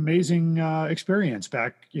an amazing experience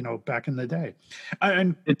back in the day.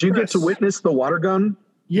 And did you get to witness the water gun?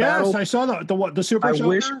 Yes, battle? I saw the Super I Soaker.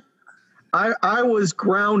 wish I was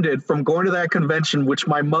grounded from going to that convention, which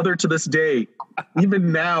my mother to this day,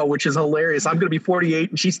 even now, which is hilarious. I'm going to be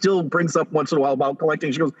 48 and she still brings up once in a while about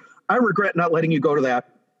collecting. She goes, "I regret not letting you go to that."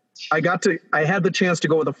 I had the chance to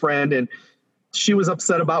go with a friend and she was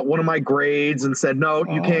upset about one of my grades and said, "No,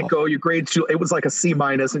 you can't go. Your grade's too," it was like a C-.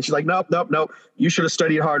 And she's like, nope. You should have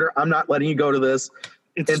studied harder. I'm not letting you go to this.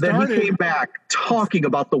 Then he came back talking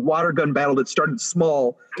about the water gun battle that started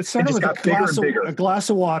small. It started with a glass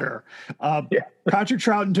of water. Patrick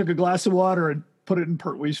Troughton took a glass of water and put it in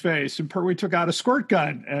Pertwee's face, and Pertwee took out a squirt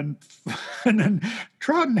gun, and then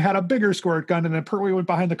Troughton had a bigger squirt gun, and then Pertwee went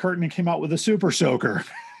behind the curtain and came out with a Super Soaker.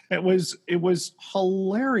 It was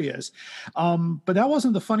hilarious. But that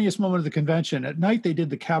wasn't the funniest moment of the convention. At night, they did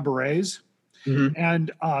the cabarets,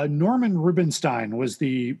 and Norman Rubinstein was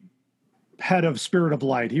the head of Spirit of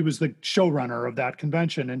Light. He was the showrunner of that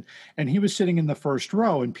convention, and he was sitting in the first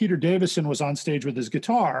row, and Peter Davison was on stage with his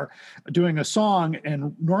guitar doing a song,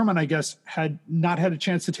 and Norman, I guess, had not had a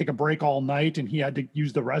chance to take a break all night, and he had to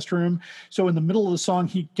use the restroom. So in the middle of the song,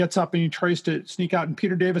 he gets up and he tries to sneak out, and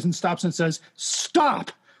Peter Davison stops and says, "Stop!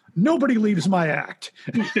 Nobody leaves my act."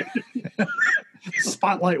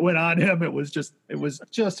 Spotlight went on him. It was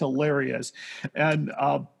just hilarious. And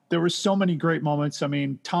there were so many great moments. I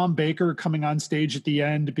mean, Tom Baker coming on stage at the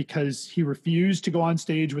end because he refused to go on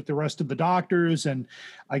stage with the rest of the doctors. And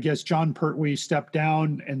I guess John Pertwee stepped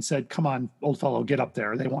down and said, come on, old fellow, get up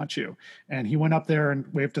there. They want you. And he went up there and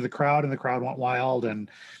waved to the crowd, and the crowd went wild.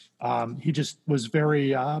 And he just was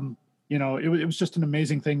very, it was just an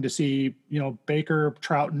amazing thing to see, Baker,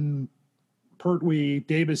 Troughton, Pertwee,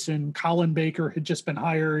 Davison, Colin Baker had just been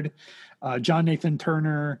hired, John Nathan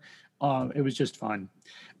Turner. It was just fun.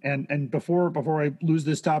 And before I lose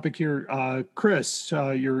this topic here, Chris,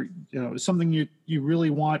 you're something you really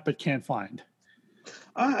want but can't find.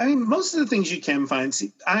 I mean, most of the things you can find.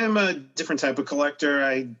 See, I am a different type of collector.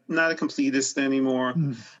 I'm not a completist anymore.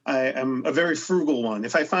 I am a very frugal one.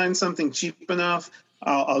 If I find something cheap enough,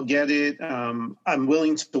 I'll get it. I'm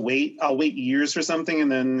willing to wait. I'll wait years for something,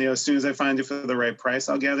 and then as soon as I find it for the right price,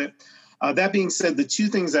 I'll get it. That being said, the two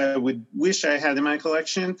things I would wish I had in my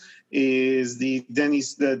collection is the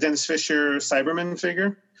Dennis Fisher Cyberman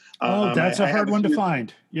figure. That's a hard one to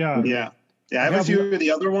find. Yeah. I have a few of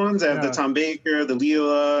the other ones. I have the Tom Baker, the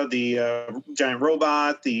Leela, the giant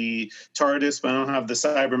robot, the TARDIS, but I don't have the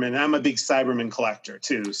Cyberman. I'm a big Cyberman collector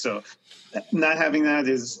too, so not having that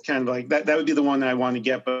is kind of like that. That would be the one I want to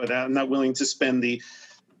get, but I'm not willing to spend the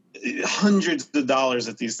hundreds of dollars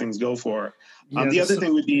that these things go for. The other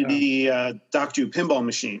thing would be the Doctor Who pinball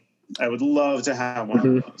machine. I would love to have one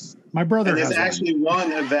of those. My brother has there's actually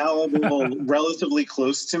one available relatively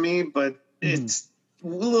close to me, but it's a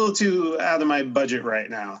little too out of my budget right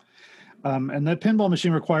now. And that pinball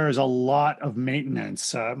machine requires a lot of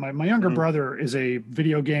maintenance. My younger brother is a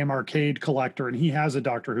video game arcade collector, and he has a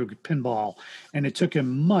Doctor Who pinball, and it took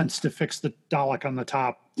him months to fix the Dalek on the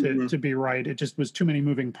top to be right. It just was too many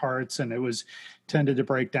moving parts, and it was tended to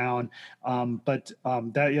break down. That's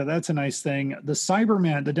a nice thing. The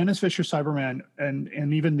Cyberman, the Dennis Fisher Cyberman,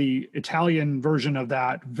 and even the Italian version of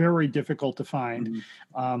that, very difficult to find.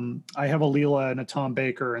 I have a Leela and a Tom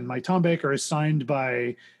Baker, and my Tom Baker is signed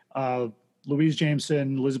by Louise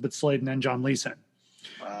Jameson, Elizabeth Sladen, and John Leeson.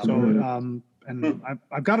 Wow. So,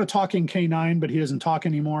 I've got a talking K9, but he doesn't talk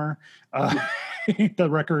anymore. The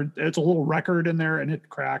record, it's a little record in there, and it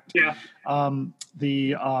cracked. Yeah.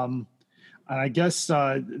 I guess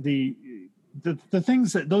the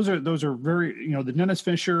things that those are very, the Dennis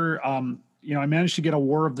Fisher. I managed to get a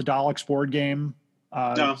War of the Daleks board game.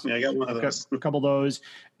 I got one of those. A couple of those,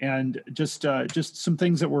 and just some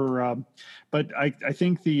things that were. But I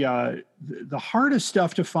think the hardest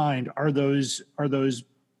stuff to find are those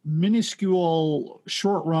minuscule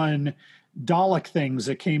short run Dalek things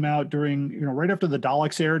that came out during right after the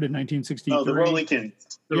Daleks aired in 1963. Oh, the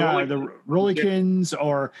Rollikins. The Rollikins,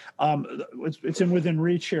 or it's in within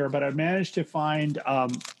reach here. But I managed to find. I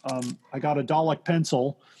got a Dalek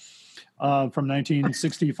pencil. From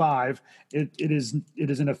 1965. It is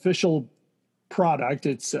an official product.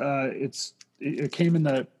 It came in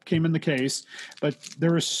the case, but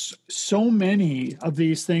there are so many of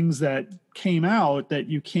these things that came out that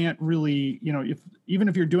you can't really, even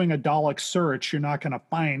if you're doing a Dalek search, you're not going to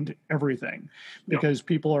find everything because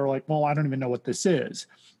people are like, well, I don't even know what this is.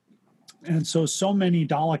 And so many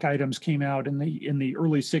Dalek items came out in the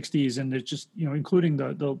early 60s, and it's just, including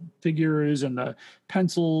the figures and the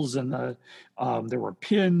pencils and there were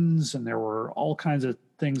pins and there were all kinds of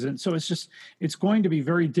things. And so it's going to be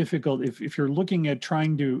very difficult if you're looking at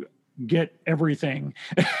trying to get everything.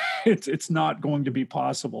 It's not going to be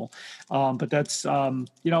possible. But that's, I'm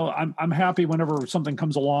happy whenever something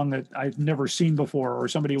comes along that I've never seen before, or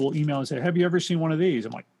somebody will email and say, have you ever seen one of these?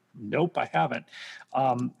 I'm like, nope, I haven't.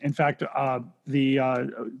 In fact,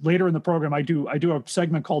 later in the program, I do a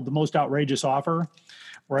segment called The Most Outrageous Offer,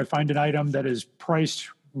 where I find an item that is priced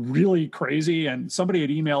really crazy. And somebody had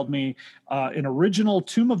emailed me an original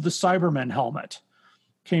Tomb of the Cybermen helmet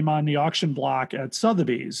came on the auction block at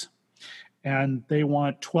Sotheby's, and they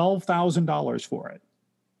want $12,000 for it.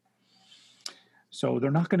 So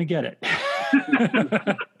they're not going to get it.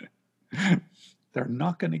 They're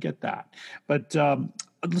not going to get that. But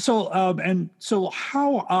so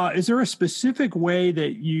how is there a specific way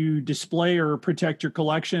that you display or protect your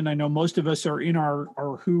collection? I know most of us are in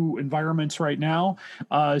our Who environments right now.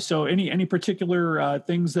 So any particular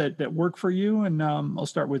things that work for you? And I'll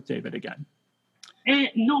start with David again.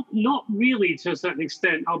 Not really, to a certain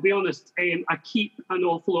extent. I'll be honest. I keep an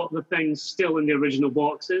awful lot of the things still in the original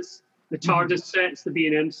boxes. The TARDIS sets, the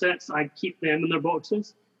B&M sets, I keep them in their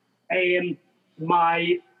boxes.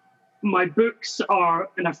 My books are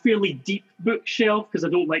in a fairly deep bookshelf because I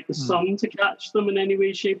don't like the sun to catch them in any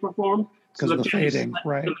way, shape, or form. Because of the fading,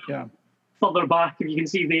 right? Yeah. Further back, if you can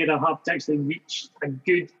see there, I have to actually reach a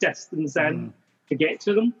good distance in to get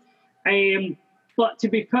to them. But to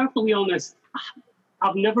be perfectly honest,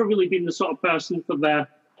 I've never really been the sort of person for the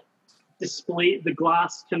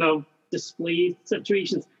glass kind of display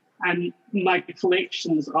situations. And my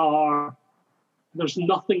collections there's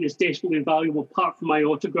nothing that's desperately valuable apart from my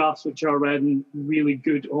autographs, which are in really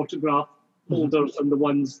good autograph holders and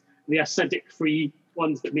the acidic-free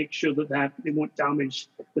ones that make sure that they won't damage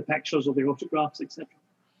the pictures or the autographs, etc.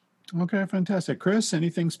 Okay, fantastic. Chris,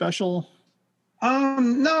 anything special?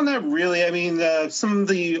 No, not really. I mean, some of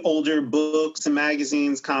the older books and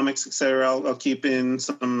magazines, comics, etc. I'll keep in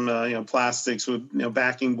some, plastics with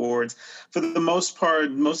backing boards. For the most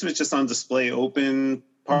part, most of it's just on display, open.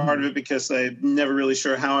 Part of it because I'm never really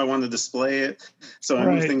sure how I want to display it, so I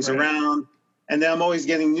move things around, and then I'm always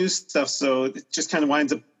getting new stuff. So it just kind of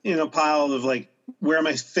winds up in a pile of like, where am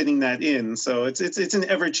I fitting that in? So it's an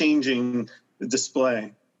ever changing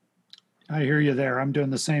display. I hear you there. I'm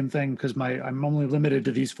doing the same thing because I'm only limited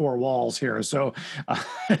to these 4 walls here. So,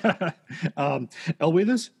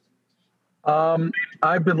 Eluides?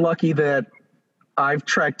 I've been lucky that I've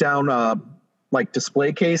tracked down like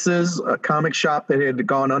display cases, a comic shop that had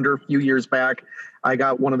gone under a few years back. I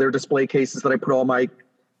got one of their display cases that I put all my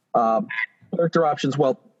character options.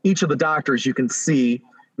 Well, each of the doctors you can see,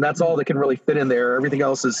 and that's all that can really fit in there. Everything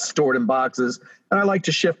else is stored in boxes, and I like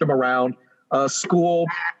to shift them around. School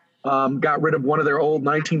got rid of one of their old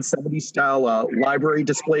 1970s style library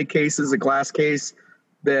display cases, a glass case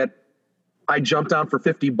that I jumped on for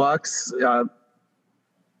 $50.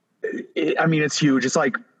 It's huge. It's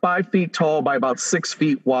like 5 feet tall by about 6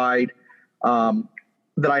 feet wide.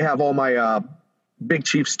 That I have all my Big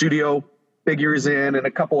Chief Studio figures in, and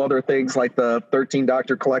a couple other things like the 13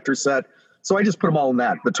 Doctor Collector set. So I just put them all in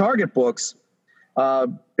that. The Target books,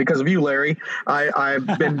 because of you, Larry, I've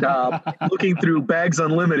been looking through Bags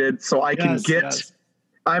Unlimited so I can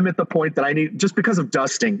I'm at the point that I need, just because of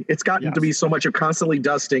dusting. It's gotten to be so much of constantly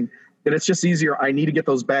dusting that it's just easier. I need to get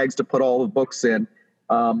those bags to put all the books in.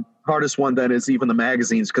 Hardest one then is even the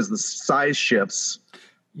magazines because the size shifts.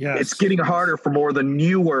 Yes. It's getting harder for more the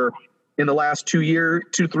newer in the last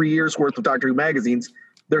 2-3 years worth of Doctor Who magazines.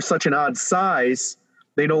 They're such an odd size.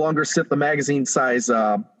 They no longer sit the magazine size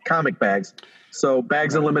comic bags. So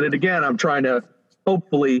Bags Unlimited, again, I'm trying to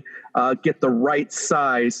hopefully get the right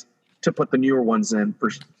size to put the newer ones in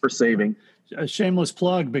for saving. A shameless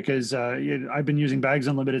plug because I've been using Bags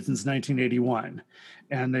Unlimited since 1981,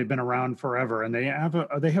 and they've been around forever. And they have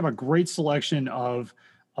a great selection of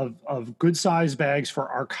good size bags for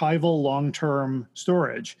archival long-term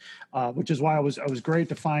storage, which is why it was great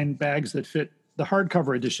to find bags that fit the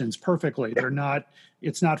hardcover editions perfectly.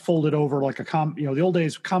 It's not folded over like the old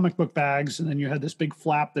days comic book bags, and then you had this big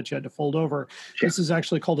flap that you had to fold over. Sure. This is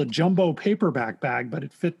actually called a jumbo paperback bag, but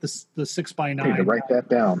it fit the 6x9. I need to write that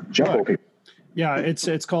down. Jumbo paper. Yeah,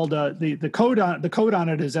 it's called the code on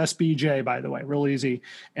it is SBJ, by the way, real easy,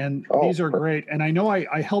 and these are great. And I know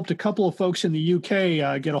I helped a couple of folks in the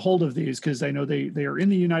UK get a hold of these because I know they are in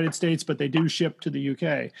the United States, but they do ship to the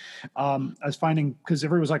UK. I was finding, because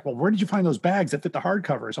everyone was like, "Well, where did you find those bags that fit the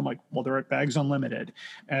hardcovers?" I'm like, "Well, they're at Bags Unlimited,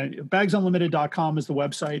 and bagsunlimited.com is the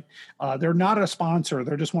website. They're not a sponsor;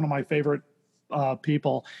 they're just one of my favorite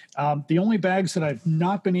people. The only bags that I've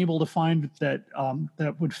not been able to find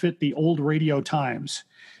that would fit the old Radio Times.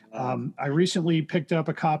 I recently picked up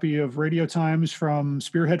a copy of Radio Times from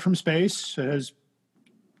Spearhead from Space. It has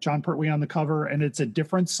John Pertwee on the cover, and it's a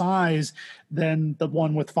different size than the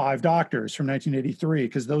one with 5 doctors from 1983,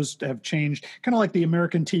 because those have changed. Kind of like the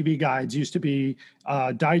American TV guides used to be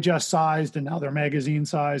digest sized, and now they're magazine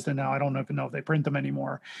sized, and now I don't even know if they print them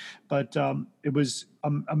anymore. But it was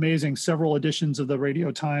amazing. Several editions of the Radio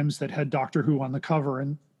Times that had Doctor Who on the cover,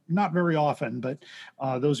 and not very often, but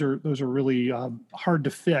those are really hard to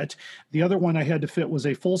fit. The other one I had to fit was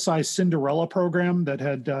a full-size Cinderella program that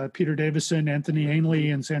had Peter Davison, Anthony Ainley,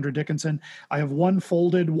 and Sandra Dickinson. I have one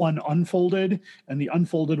folded, one unfolded, and the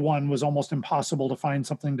unfolded one was almost impossible to find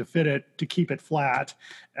something to fit it, to keep it flat.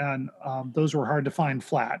 And those were hard to find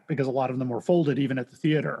flat because a lot of them were folded even at the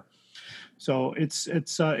theater. So it's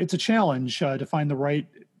a challenge to find the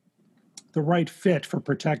right fit for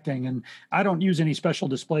protecting. And I don't use any special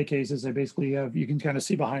display cases. I basically have, you can kind of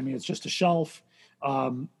see behind me, it's just a shelf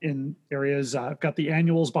in areas. I've got the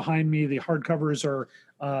annuals behind me. The hardcovers are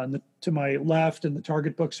to my left, and the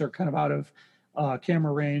Target books are kind of out of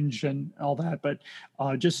camera range and all that. But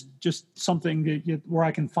just something where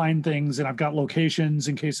I can find things, and I've got locations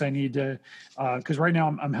in case I need to. Because right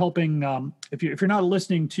now I'm helping. If you're not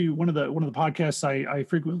listening to one of the podcasts I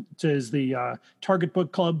frequent is the Target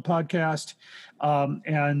Book Club podcast,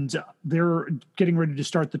 and they're getting ready to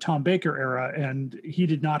start the Tom Baker era, and he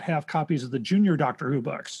did not have copies of the junior Doctor Who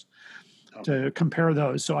books. to compare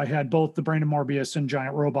those. So I had both the Brain of Morbius and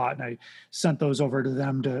Giant Robot, and I sent those over to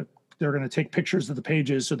them they're going to take pictures of the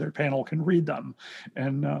pages so their panel can read them,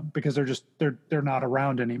 and because they're not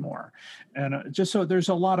around anymore, and just so there's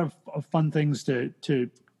a lot of fun things to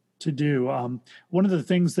do. One of the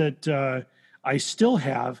things that I still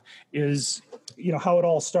have is, how it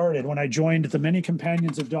all started when I joined the Many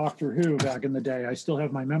Companions of Doctor Who back in the day. I still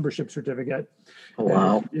have my membership certificate. Oh,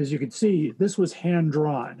 wow. And as you can see, this was hand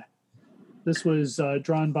drawn. This was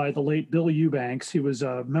drawn by the late Bill Eubanks. He was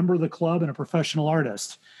a member of the club and a professional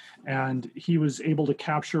artist. And he was able to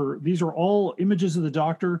capture, these are all images of the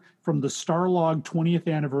Doctor from the Starlog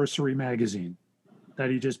 20th Anniversary magazine that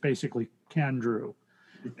he just basically hand drew.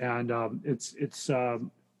 And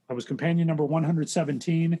I was companion number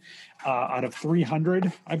 117 out of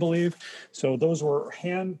 300, I believe. So those were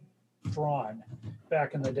hand drawn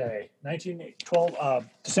back in the day,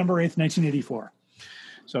 December 8th, 1984.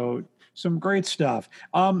 So some great stuff.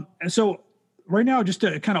 And so right now, just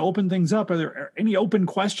to kind of open things up, are there any open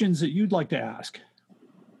questions that you'd like to ask?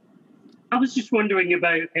 I was just wondering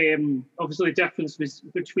about, obviously, the difference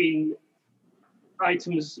between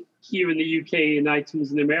items here in the UK and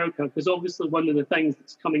items in America, because obviously one of the things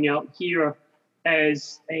that's coming out here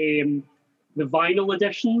is the vinyl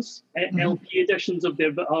editions, LP editions of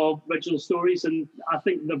the original stories, and I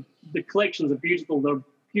think the collections are beautiful. They're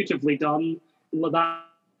beautifully done.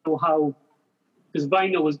 How, because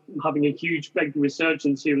vinyl is having a huge, big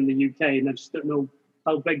resurgence here in the UK, and I just don't know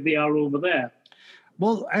how big they are over there.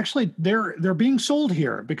 Well, actually, they're being sold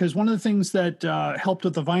here because one of the things that helped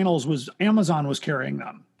with the vinyls was Amazon was carrying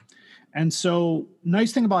them. And so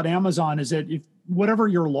nice thing about Amazon is that if whatever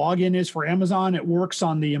your login is for Amazon, it works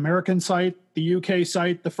on the American site, the UK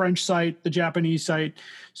site, the French site, the Japanese site.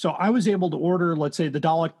 So I was able to order, let's say, the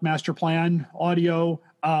Dalek Master Plan audio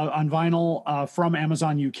on vinyl from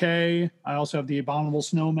Amazon UK. I also have the Abominable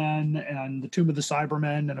Snowmen and the Tomb of the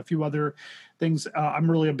Cybermen and a few other things.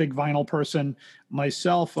 I'm really a big vinyl person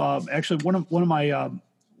myself. Actually, one of my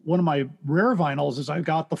rare vinyls is I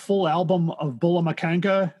got the full album of Bulla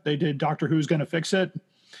Makanka. They did Doctor Who's Gonna Fix It.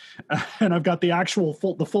 And I've got the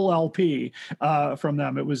full LP from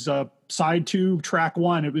them. It was side 2, track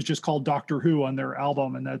 1. It was just called Doctor Who on their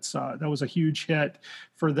album, and that was a huge hit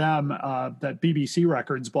for them that BBC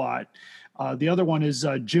Records bought. The other one is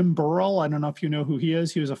Jim Burrell. I don't know if you know who he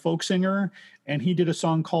is. He was a folk singer, and he did a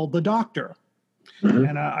song called "The Doctor." Mm-hmm.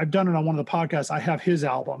 And I've done it on one of the podcasts. I have his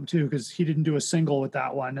album too, because he didn't do a single with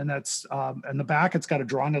that one. And that's in the back, it's got a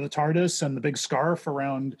drawing of the TARDIS and the big scarf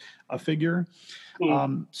around a figure.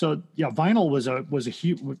 So yeah, vinyl was a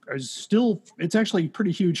huge, it's actually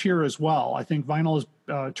pretty huge here as well. I think vinyl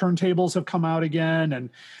turntables have come out again,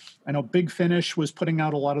 and I know Big Finish was putting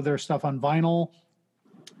out a lot of their stuff on vinyl.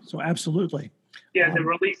 So absolutely. Yeah, they're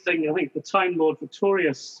releasing, I think, the Time Lord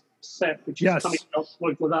Victorious set, which is coming out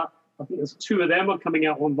with that. I think there's 2 of them are coming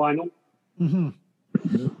out on vinyl.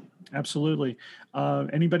 Mm-hmm. Absolutely.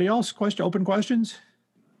 Anybody else? Open questions?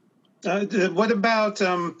 What about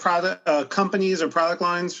product companies or product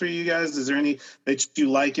lines for you guys? Is there any that you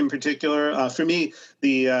like in particular? For me,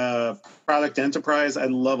 the Product Enterprise, I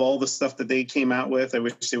love all the stuff that they came out with. I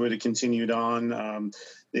wish they would have continued on.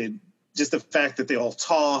 Just the fact that they all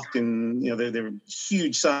talk, and they're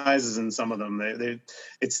huge sizes in some of them.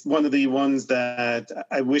 It's one of the ones that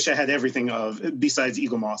I wish I had everything of. Besides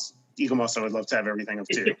Eagle Moss, I would love to have everything of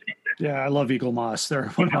too. Yeah, I love Eagle Moss. They're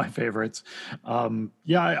one of my favorites.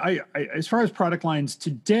 I as far as product lines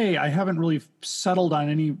today, I haven't really settled on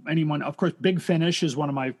anyone. Of course, Big Finish is one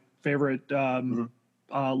of my favorite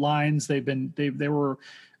lines. They were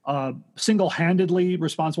single-handedly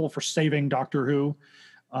responsible for saving Doctor Who.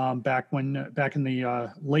 Back in the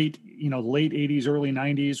late 80s, early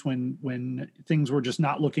 90s, when things were just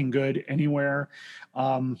not looking good anywhere.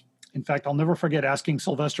 In fact, I'll never forget asking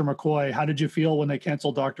Sylvester McCoy, "How did you feel when they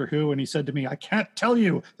canceled Doctor Who?" And he said to me, "I can't tell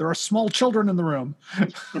you. There are small children in the room."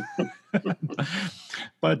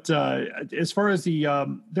 But as far as the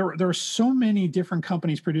there are so many different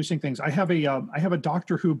companies producing things. I have a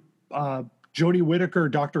Doctor Who Jodie Whittaker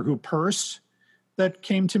Doctor Who purse that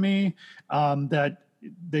came to me that.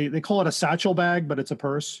 They call it a satchel bag, but it's a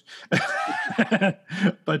purse.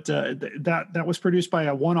 But that was produced by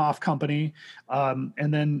a one-off company, and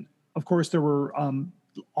then of course there were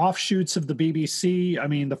offshoots of the BBC. I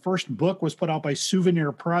mean, the first book was put out by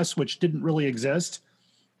Souvenir Press, which didn't really exist.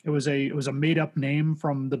 It was a made-up name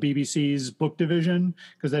from the BBC's book division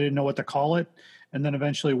because they didn't know what to call it. And then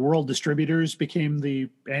eventually World Distributors became the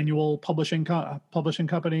annual publishing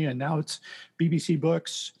company, and now it's BBC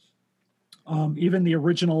Books. Even the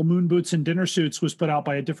original Moon Boots and Dinner Suits was put out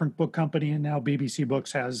by a different book company, and now BBC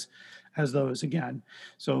Books has has those again.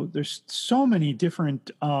 So there's so many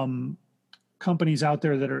different companies out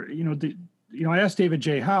there that are, I asked David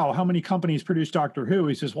J. Howe, how many companies produce Doctor Who?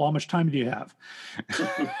 He says, well, how much time do you have?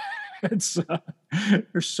 It's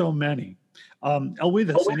there's so many.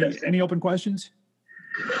 Eluides, any open questions?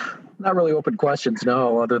 Not really open questions,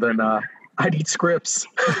 no, other than I need scripts.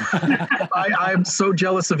 I'm so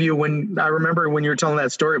jealous of you when I remember when you were telling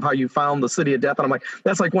that story of how you found the City of Death. And I'm like,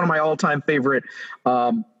 that's like one of my all-time favorite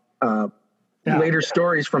later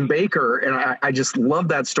stories from Baker. And I just love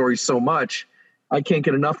that story so much. I can't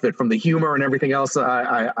get enough of it, from the humor and everything else.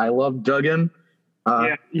 I love Duggan.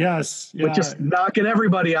 Yes. With just knocking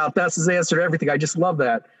everybody out. That's his answer to everything. I just love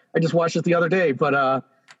that. I just watched it the other day. But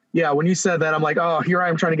when you said that, I'm like, oh, here I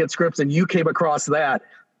am trying to get scripts, and you came across that.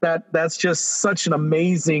 That's just such an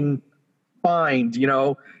amazing find,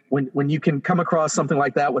 when you can come across something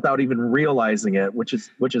like that without even realizing it, which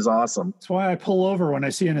is awesome. That's why I pull over when I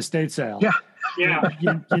see an estate sale. Yeah.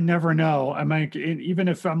 You never know. I mean, even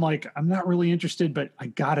if I'm like, I'm not really interested, but I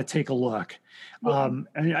got to take a look. And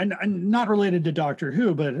not related to Doctor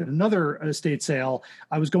Who, but at another estate sale,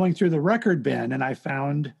 I was going through the record bin and I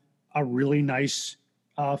found a really nice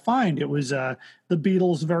find. It was the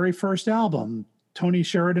Beatles' very first album, Tony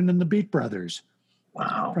Sheridan and the Beat Brothers.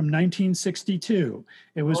 Wow. From 1962.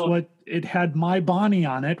 It was it had My Bonnie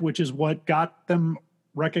on it, which is what got them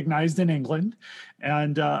recognized in England.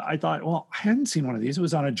 And I thought, well, I hadn't seen one of these. It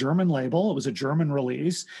was on a German label. It was a German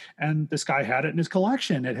release. And this guy had it in his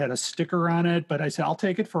collection. It had a sticker on it, but I said, I'll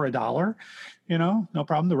take it for $1. No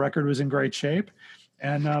problem. The record was in great shape.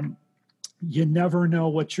 And you never know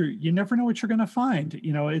what you're going to find.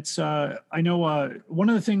 It's I know one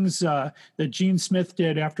of the things that Gene Smith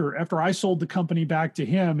did after I sold the company back to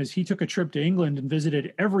him is he took a trip to England and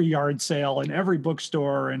visited every yard sale and every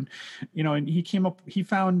bookstore, and and he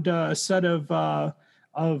found a set of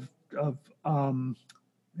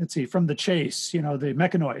let's see, from the Chase, the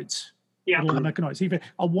mechanoids. Yeah. Little mechanoids.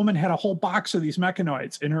 A woman had a whole box of these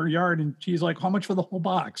mechanoids in her yard, and she's like, how much for the whole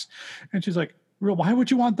box? And she's like, why would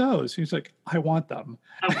you want those? He's like, I want them.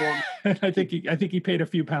 And I think he paid a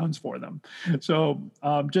few pounds for them. So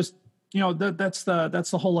that's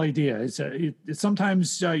the whole idea. It's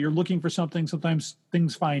sometimes you're looking for something, sometimes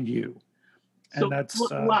things find you. And so, that's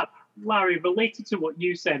Larry, related to what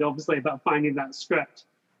you said, obviously, about finding that script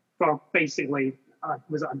for basically,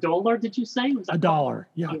 was it $1? Did you say? Was that $1?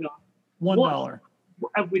 Yeah, $1.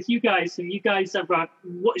 With you guys, have you guys ever?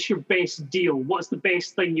 What's your best deal? What's the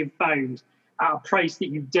best thing you've found at a price that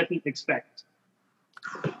you didn't expect?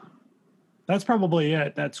 That's probably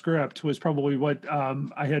it. That script was probably what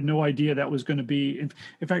I had no idea that was going to be.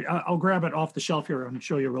 In fact, I'll grab it off the shelf here and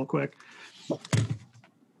show you real quick.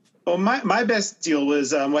 Well, my best deal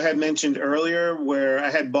was what I had mentioned earlier, where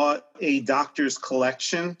I had bought a doctor's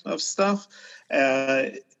collection of stuff.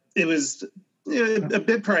 It was a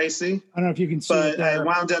bit pricey. I don't know if you can see it there. I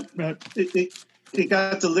wound up... It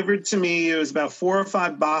got delivered to me. It was about 4 or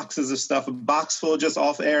 5 boxes of stuff, a box full of just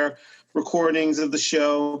off-air recordings of the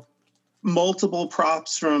show, multiple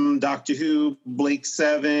props from Doctor Who, Blake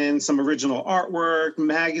 7, some original artwork,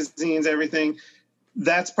 magazines, everything.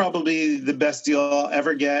 That's probably the best deal I'll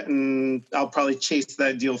ever get, and I'll probably chase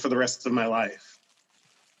that deal for the rest of my life.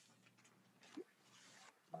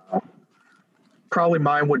 Probably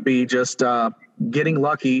mine would be just getting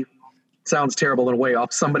lucky. Sounds terrible in a way,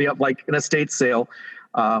 off somebody up like an estate sale.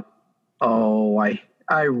 I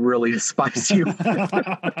really despise you.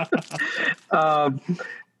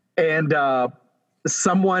 And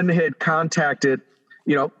someone had contacted,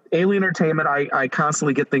 Alien Entertainment. I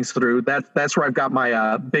constantly get things through. That's where I've got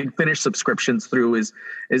my Big Finish subscriptions through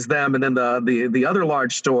is them. And then the other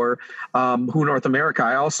large store, Who North America,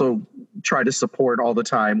 I also try to support all the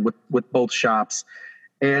time with both shops.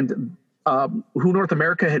 And Who North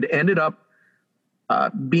America had ended up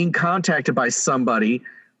being contacted by somebody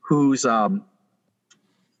whose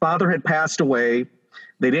father had passed away.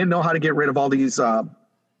 They didn't know how to get rid of all these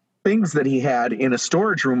things that he had in a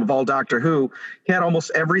storage room of all Doctor Who. He had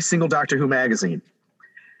almost every single Doctor Who magazine.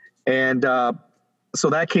 And so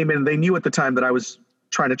that came in. They knew at the time that I was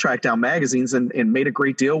trying to track down magazines, and made a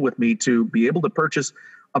great deal with me to be able to purchase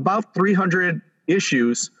about 300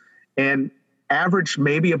 issues and average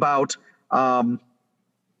maybe about $3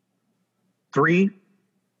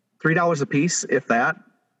 a piece, if that,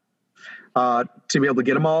 to be able to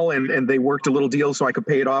get them all. And they worked a little deal so I could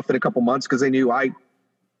pay it off in a couple months, because they knew I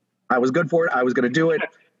was good for it. I was going to do it.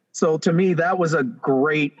 So to me, that was a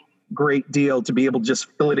great deal to be able to just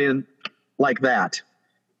fill it in like that.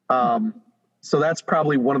 So that's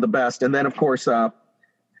probably one of the best. And then of course,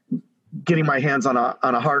 getting my hands on a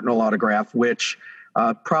Hartnell autograph, which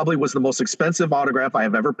Probably was the most expensive autograph I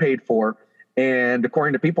have ever paid for. And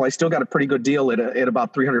according to people, I still got a pretty good deal at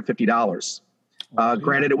about $350.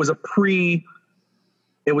 Granted, it was a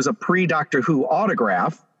pre Doctor Who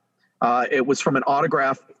autograph. It was from an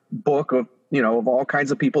autograph book of all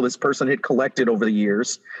kinds of people this person had collected over the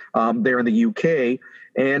years there in the UK.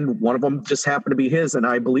 And one of them just happened to be his. And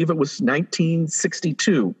I believe it was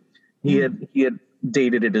 1962. He had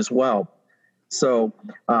dated it as well. So,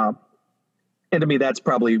 and to me, that's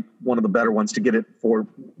probably one of the better ones to get it for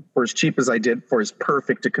as cheap as I did for his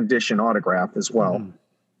perfect to condition autograph as well. Mm.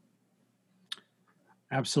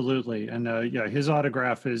 Absolutely. And his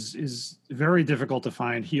autograph is very difficult to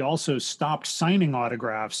find. He also stopped signing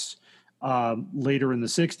autographs later in the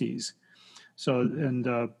 60s. So,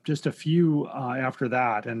 and just a few after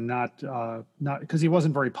that, and not because he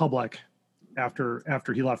wasn't very public after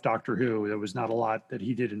he left Doctor Who. There was not a lot that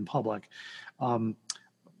he did in public.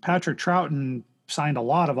 Patrick Troughton signed a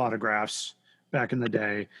lot of autographs back in the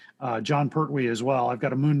day. John Pertwee as well. I've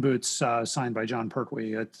got a Moon Boots signed by John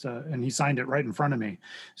Pertwee. And he signed it right in front of me.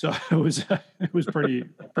 So it was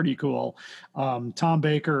pretty cool. Tom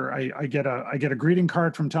Baker, I get a greeting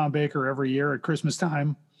card from Tom Baker every year at Christmas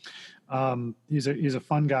time. He's a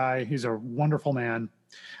fun guy. He's a wonderful man.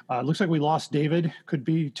 It looks like we lost David. Could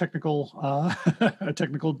be a technical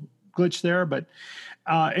glitch there, but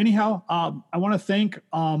anyhow, I want to thank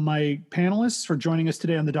my panelists for joining us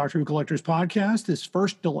today on the Doctor Who Collectors Podcast, this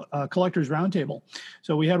first Collectors Roundtable.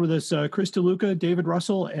 So we had with us Chris DeLuca, David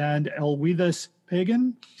Russel, and Eluides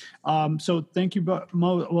Pagan. So thank you,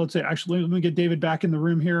 Mo. Well, actually, let me get David back in the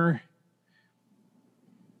room here.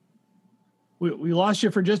 We lost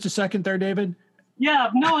you for just a second there, David. Yeah, I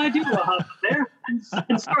have no idea what happened there.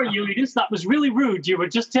 And sorry, Eluides, that was really rude. You were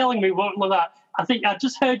just telling me what that. I think I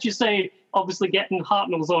just heard you say, obviously, getting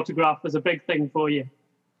Hartnell's autograph was a big thing for you.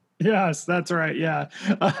 Yes, that's right. Yeah.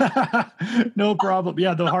 No problem.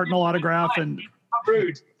 Yeah, the Hartnell autograph. And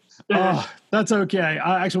rude. That's okay.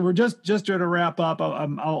 Actually, we're just going to wrap up.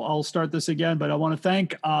 I'll start this again, but I want to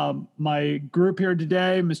thank my group here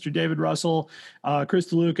today, Mr. David Russell,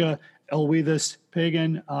 Chris DeLuca, Eluides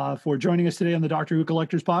Pagan, for joining us today on the Doctor Who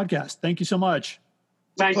Collectors Podcast. Thank you so much.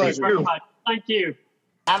 Thank you very much. Thank you.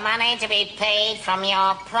 The money to be paid from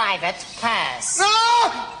your private purse.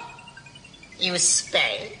 No! You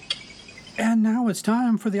speak. And now it's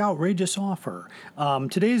time for the outrageous offer.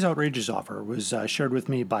 Today's outrageous offer was shared with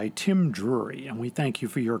me by Tim Drury, and we thank you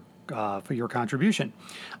for your contribution.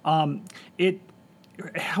 It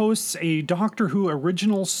hosts a Doctor Who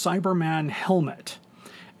original Cyberman helmet,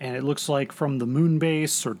 and it looks like from the Moon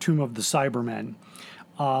Base or Tomb of the Cybermen,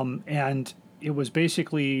 and it was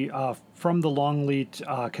basically from the Longleat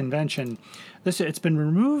convention. It's been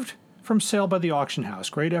removed from sale by the auction house.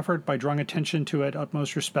 Great effort by drawing attention to it.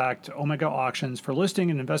 Utmost respect, Omega Auctions, for listing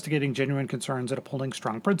and investigating genuine concerns and upholding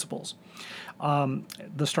strong principles.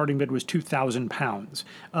 The starting bid was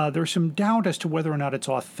 £2,000. There's some doubt as to whether or not it's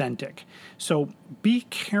authentic. So be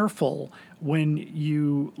careful when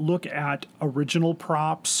you look at original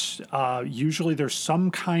props. Usually there's some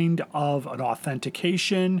kind of an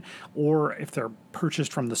authentication, or if they're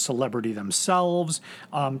purchased from the celebrity themselves,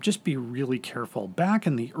 just be really careful. Back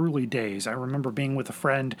in the early days, I remember being with a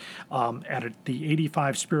friend at the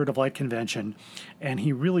 85 Spirit of Light convention, and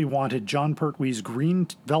he really wanted John Pertwee's green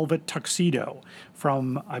velvet tuxedo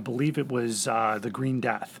from, I believe it was the Green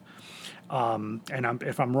Death.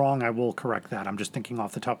 If I'm wrong, I will correct that. I'm just thinking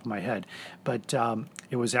off the top of my head. But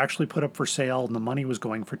it was actually put up for sale, and the money was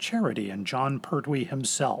going for charity. And John Pertwee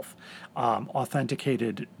himself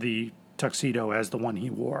authenticated the tuxedo as the one he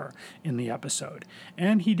wore in the episode.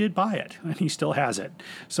 And he did buy it, and he still has it.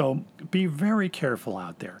 So be very careful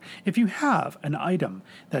out there. If you have an item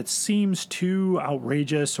that seems too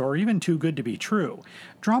outrageous or even too good to be true,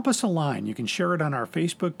 drop us a line. You can share it on our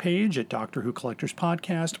Facebook page at Doctor Who Collectors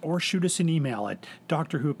Podcast, or shoot us an email at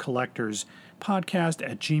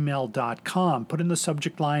drwhocollectorspodcast@gmail.com. Put in the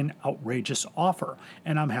subject line outrageous offer,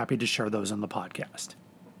 and I'm happy to share those on the podcast.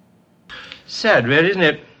 Sad, really, isn't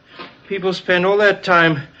it? People spend all their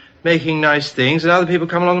time making nice things, and other people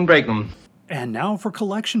come along and break them. And now for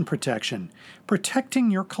collection protection.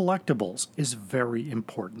 Protecting your collectibles is very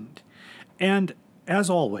important. And as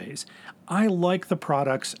always, I like the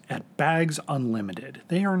products at Bags Unlimited.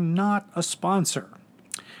 They are not a sponsor.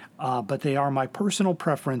 but they are my personal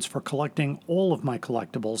preference for collecting all of my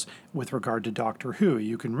collectibles with regard to Doctor Who.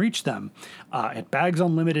 You can reach them at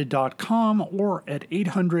bagsunlimited.com or at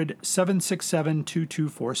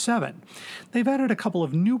 800-767-2247. They've added a couple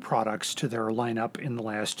of new products to their lineup in the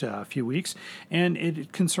last few weeks, and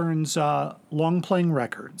it concerns long-playing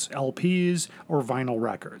records, LPs or vinyl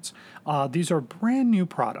records. These are brand new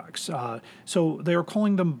products. So they're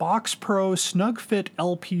calling them Box Pro Snug Fit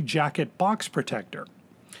LP Jacket Box Protector.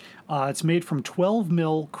 It's made from 12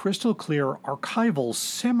 mil crystal clear archival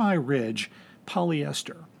semi-ridge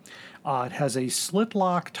polyester. It has a slit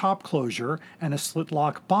lock top closure and a slit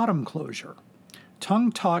lock bottom closure.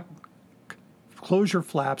 Tongue tuck closure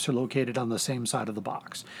flaps are located on the same side of the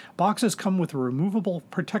box. Boxes come with a removable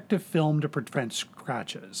protective film to prevent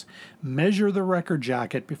scratches. Measure the record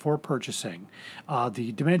jacket before purchasing.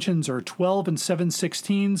 The dimensions are 12 and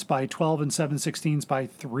 7/16 by 12 and 7/16 by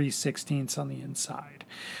 3/16 on the inside.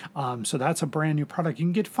 So that's a brand new product. You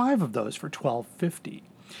can get 5 of those for $12.50.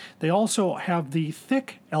 They also have the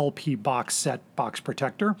thick LP box set box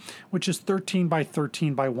protector, which is 13 by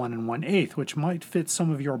 13 by 1 1/8, which might fit some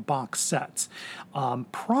of your box sets.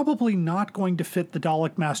 Probably not going to fit the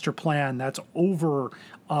Dalek Master Plan. That's over,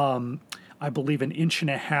 I believe, 1.5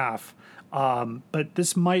 inches. But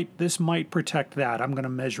this might protect that. I'm going to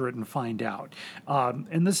measure it and find out.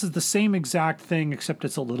 And this is the same exact thing, except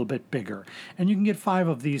it's a little bit bigger. And you can get 5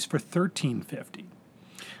 of these for $13.50.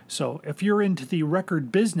 So if you're into the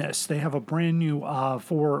record business, they have a brand new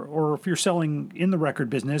or if you're selling in the record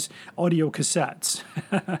business, audio cassettes.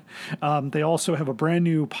 They also have a brand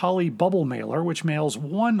new poly bubble mailer, which mails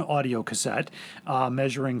 1 audio cassette,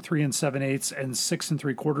 measuring 3 7/8 and 6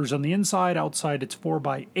 3/4 on the inside. Outside, it's 4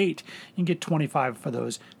 by 8. You can get 25 for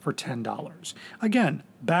those for $10. Again,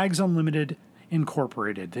 Bags Unlimited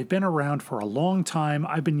Incorporated. They've been around for a long time.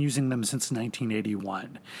 I've been using them since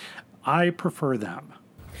 1981. I prefer them.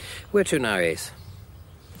 Where to now, Ace?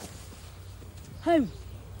 Home.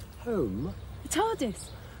 Home? The TARDIS.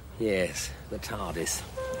 Yes, the TARDIS.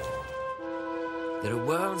 There are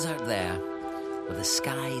worlds out there where the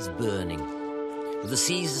sky's burning, where the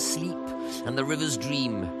sea's asleep and the rivers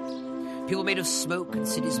dream. People made of smoke and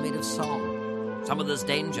cities made of song. Some where there's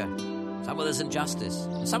danger, some where there's injustice,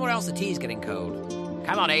 and somewhere else the tea's getting cold.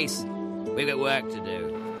 Come on, Ace. We've got work to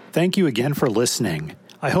do. Thank you again for listening.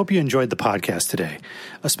 I hope you enjoyed the podcast today.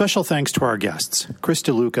 A special thanks to our guests, Chris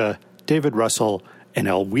DeLuca, David Russel, and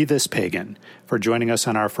Eluides Pagan, for joining us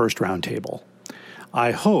on our first roundtable.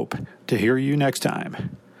 I hope to hear you next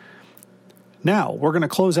time. Now, we're going to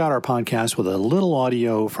close out our podcast with a little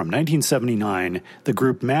audio from 1979, the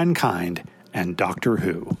group Mankind and Doctor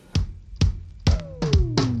Who.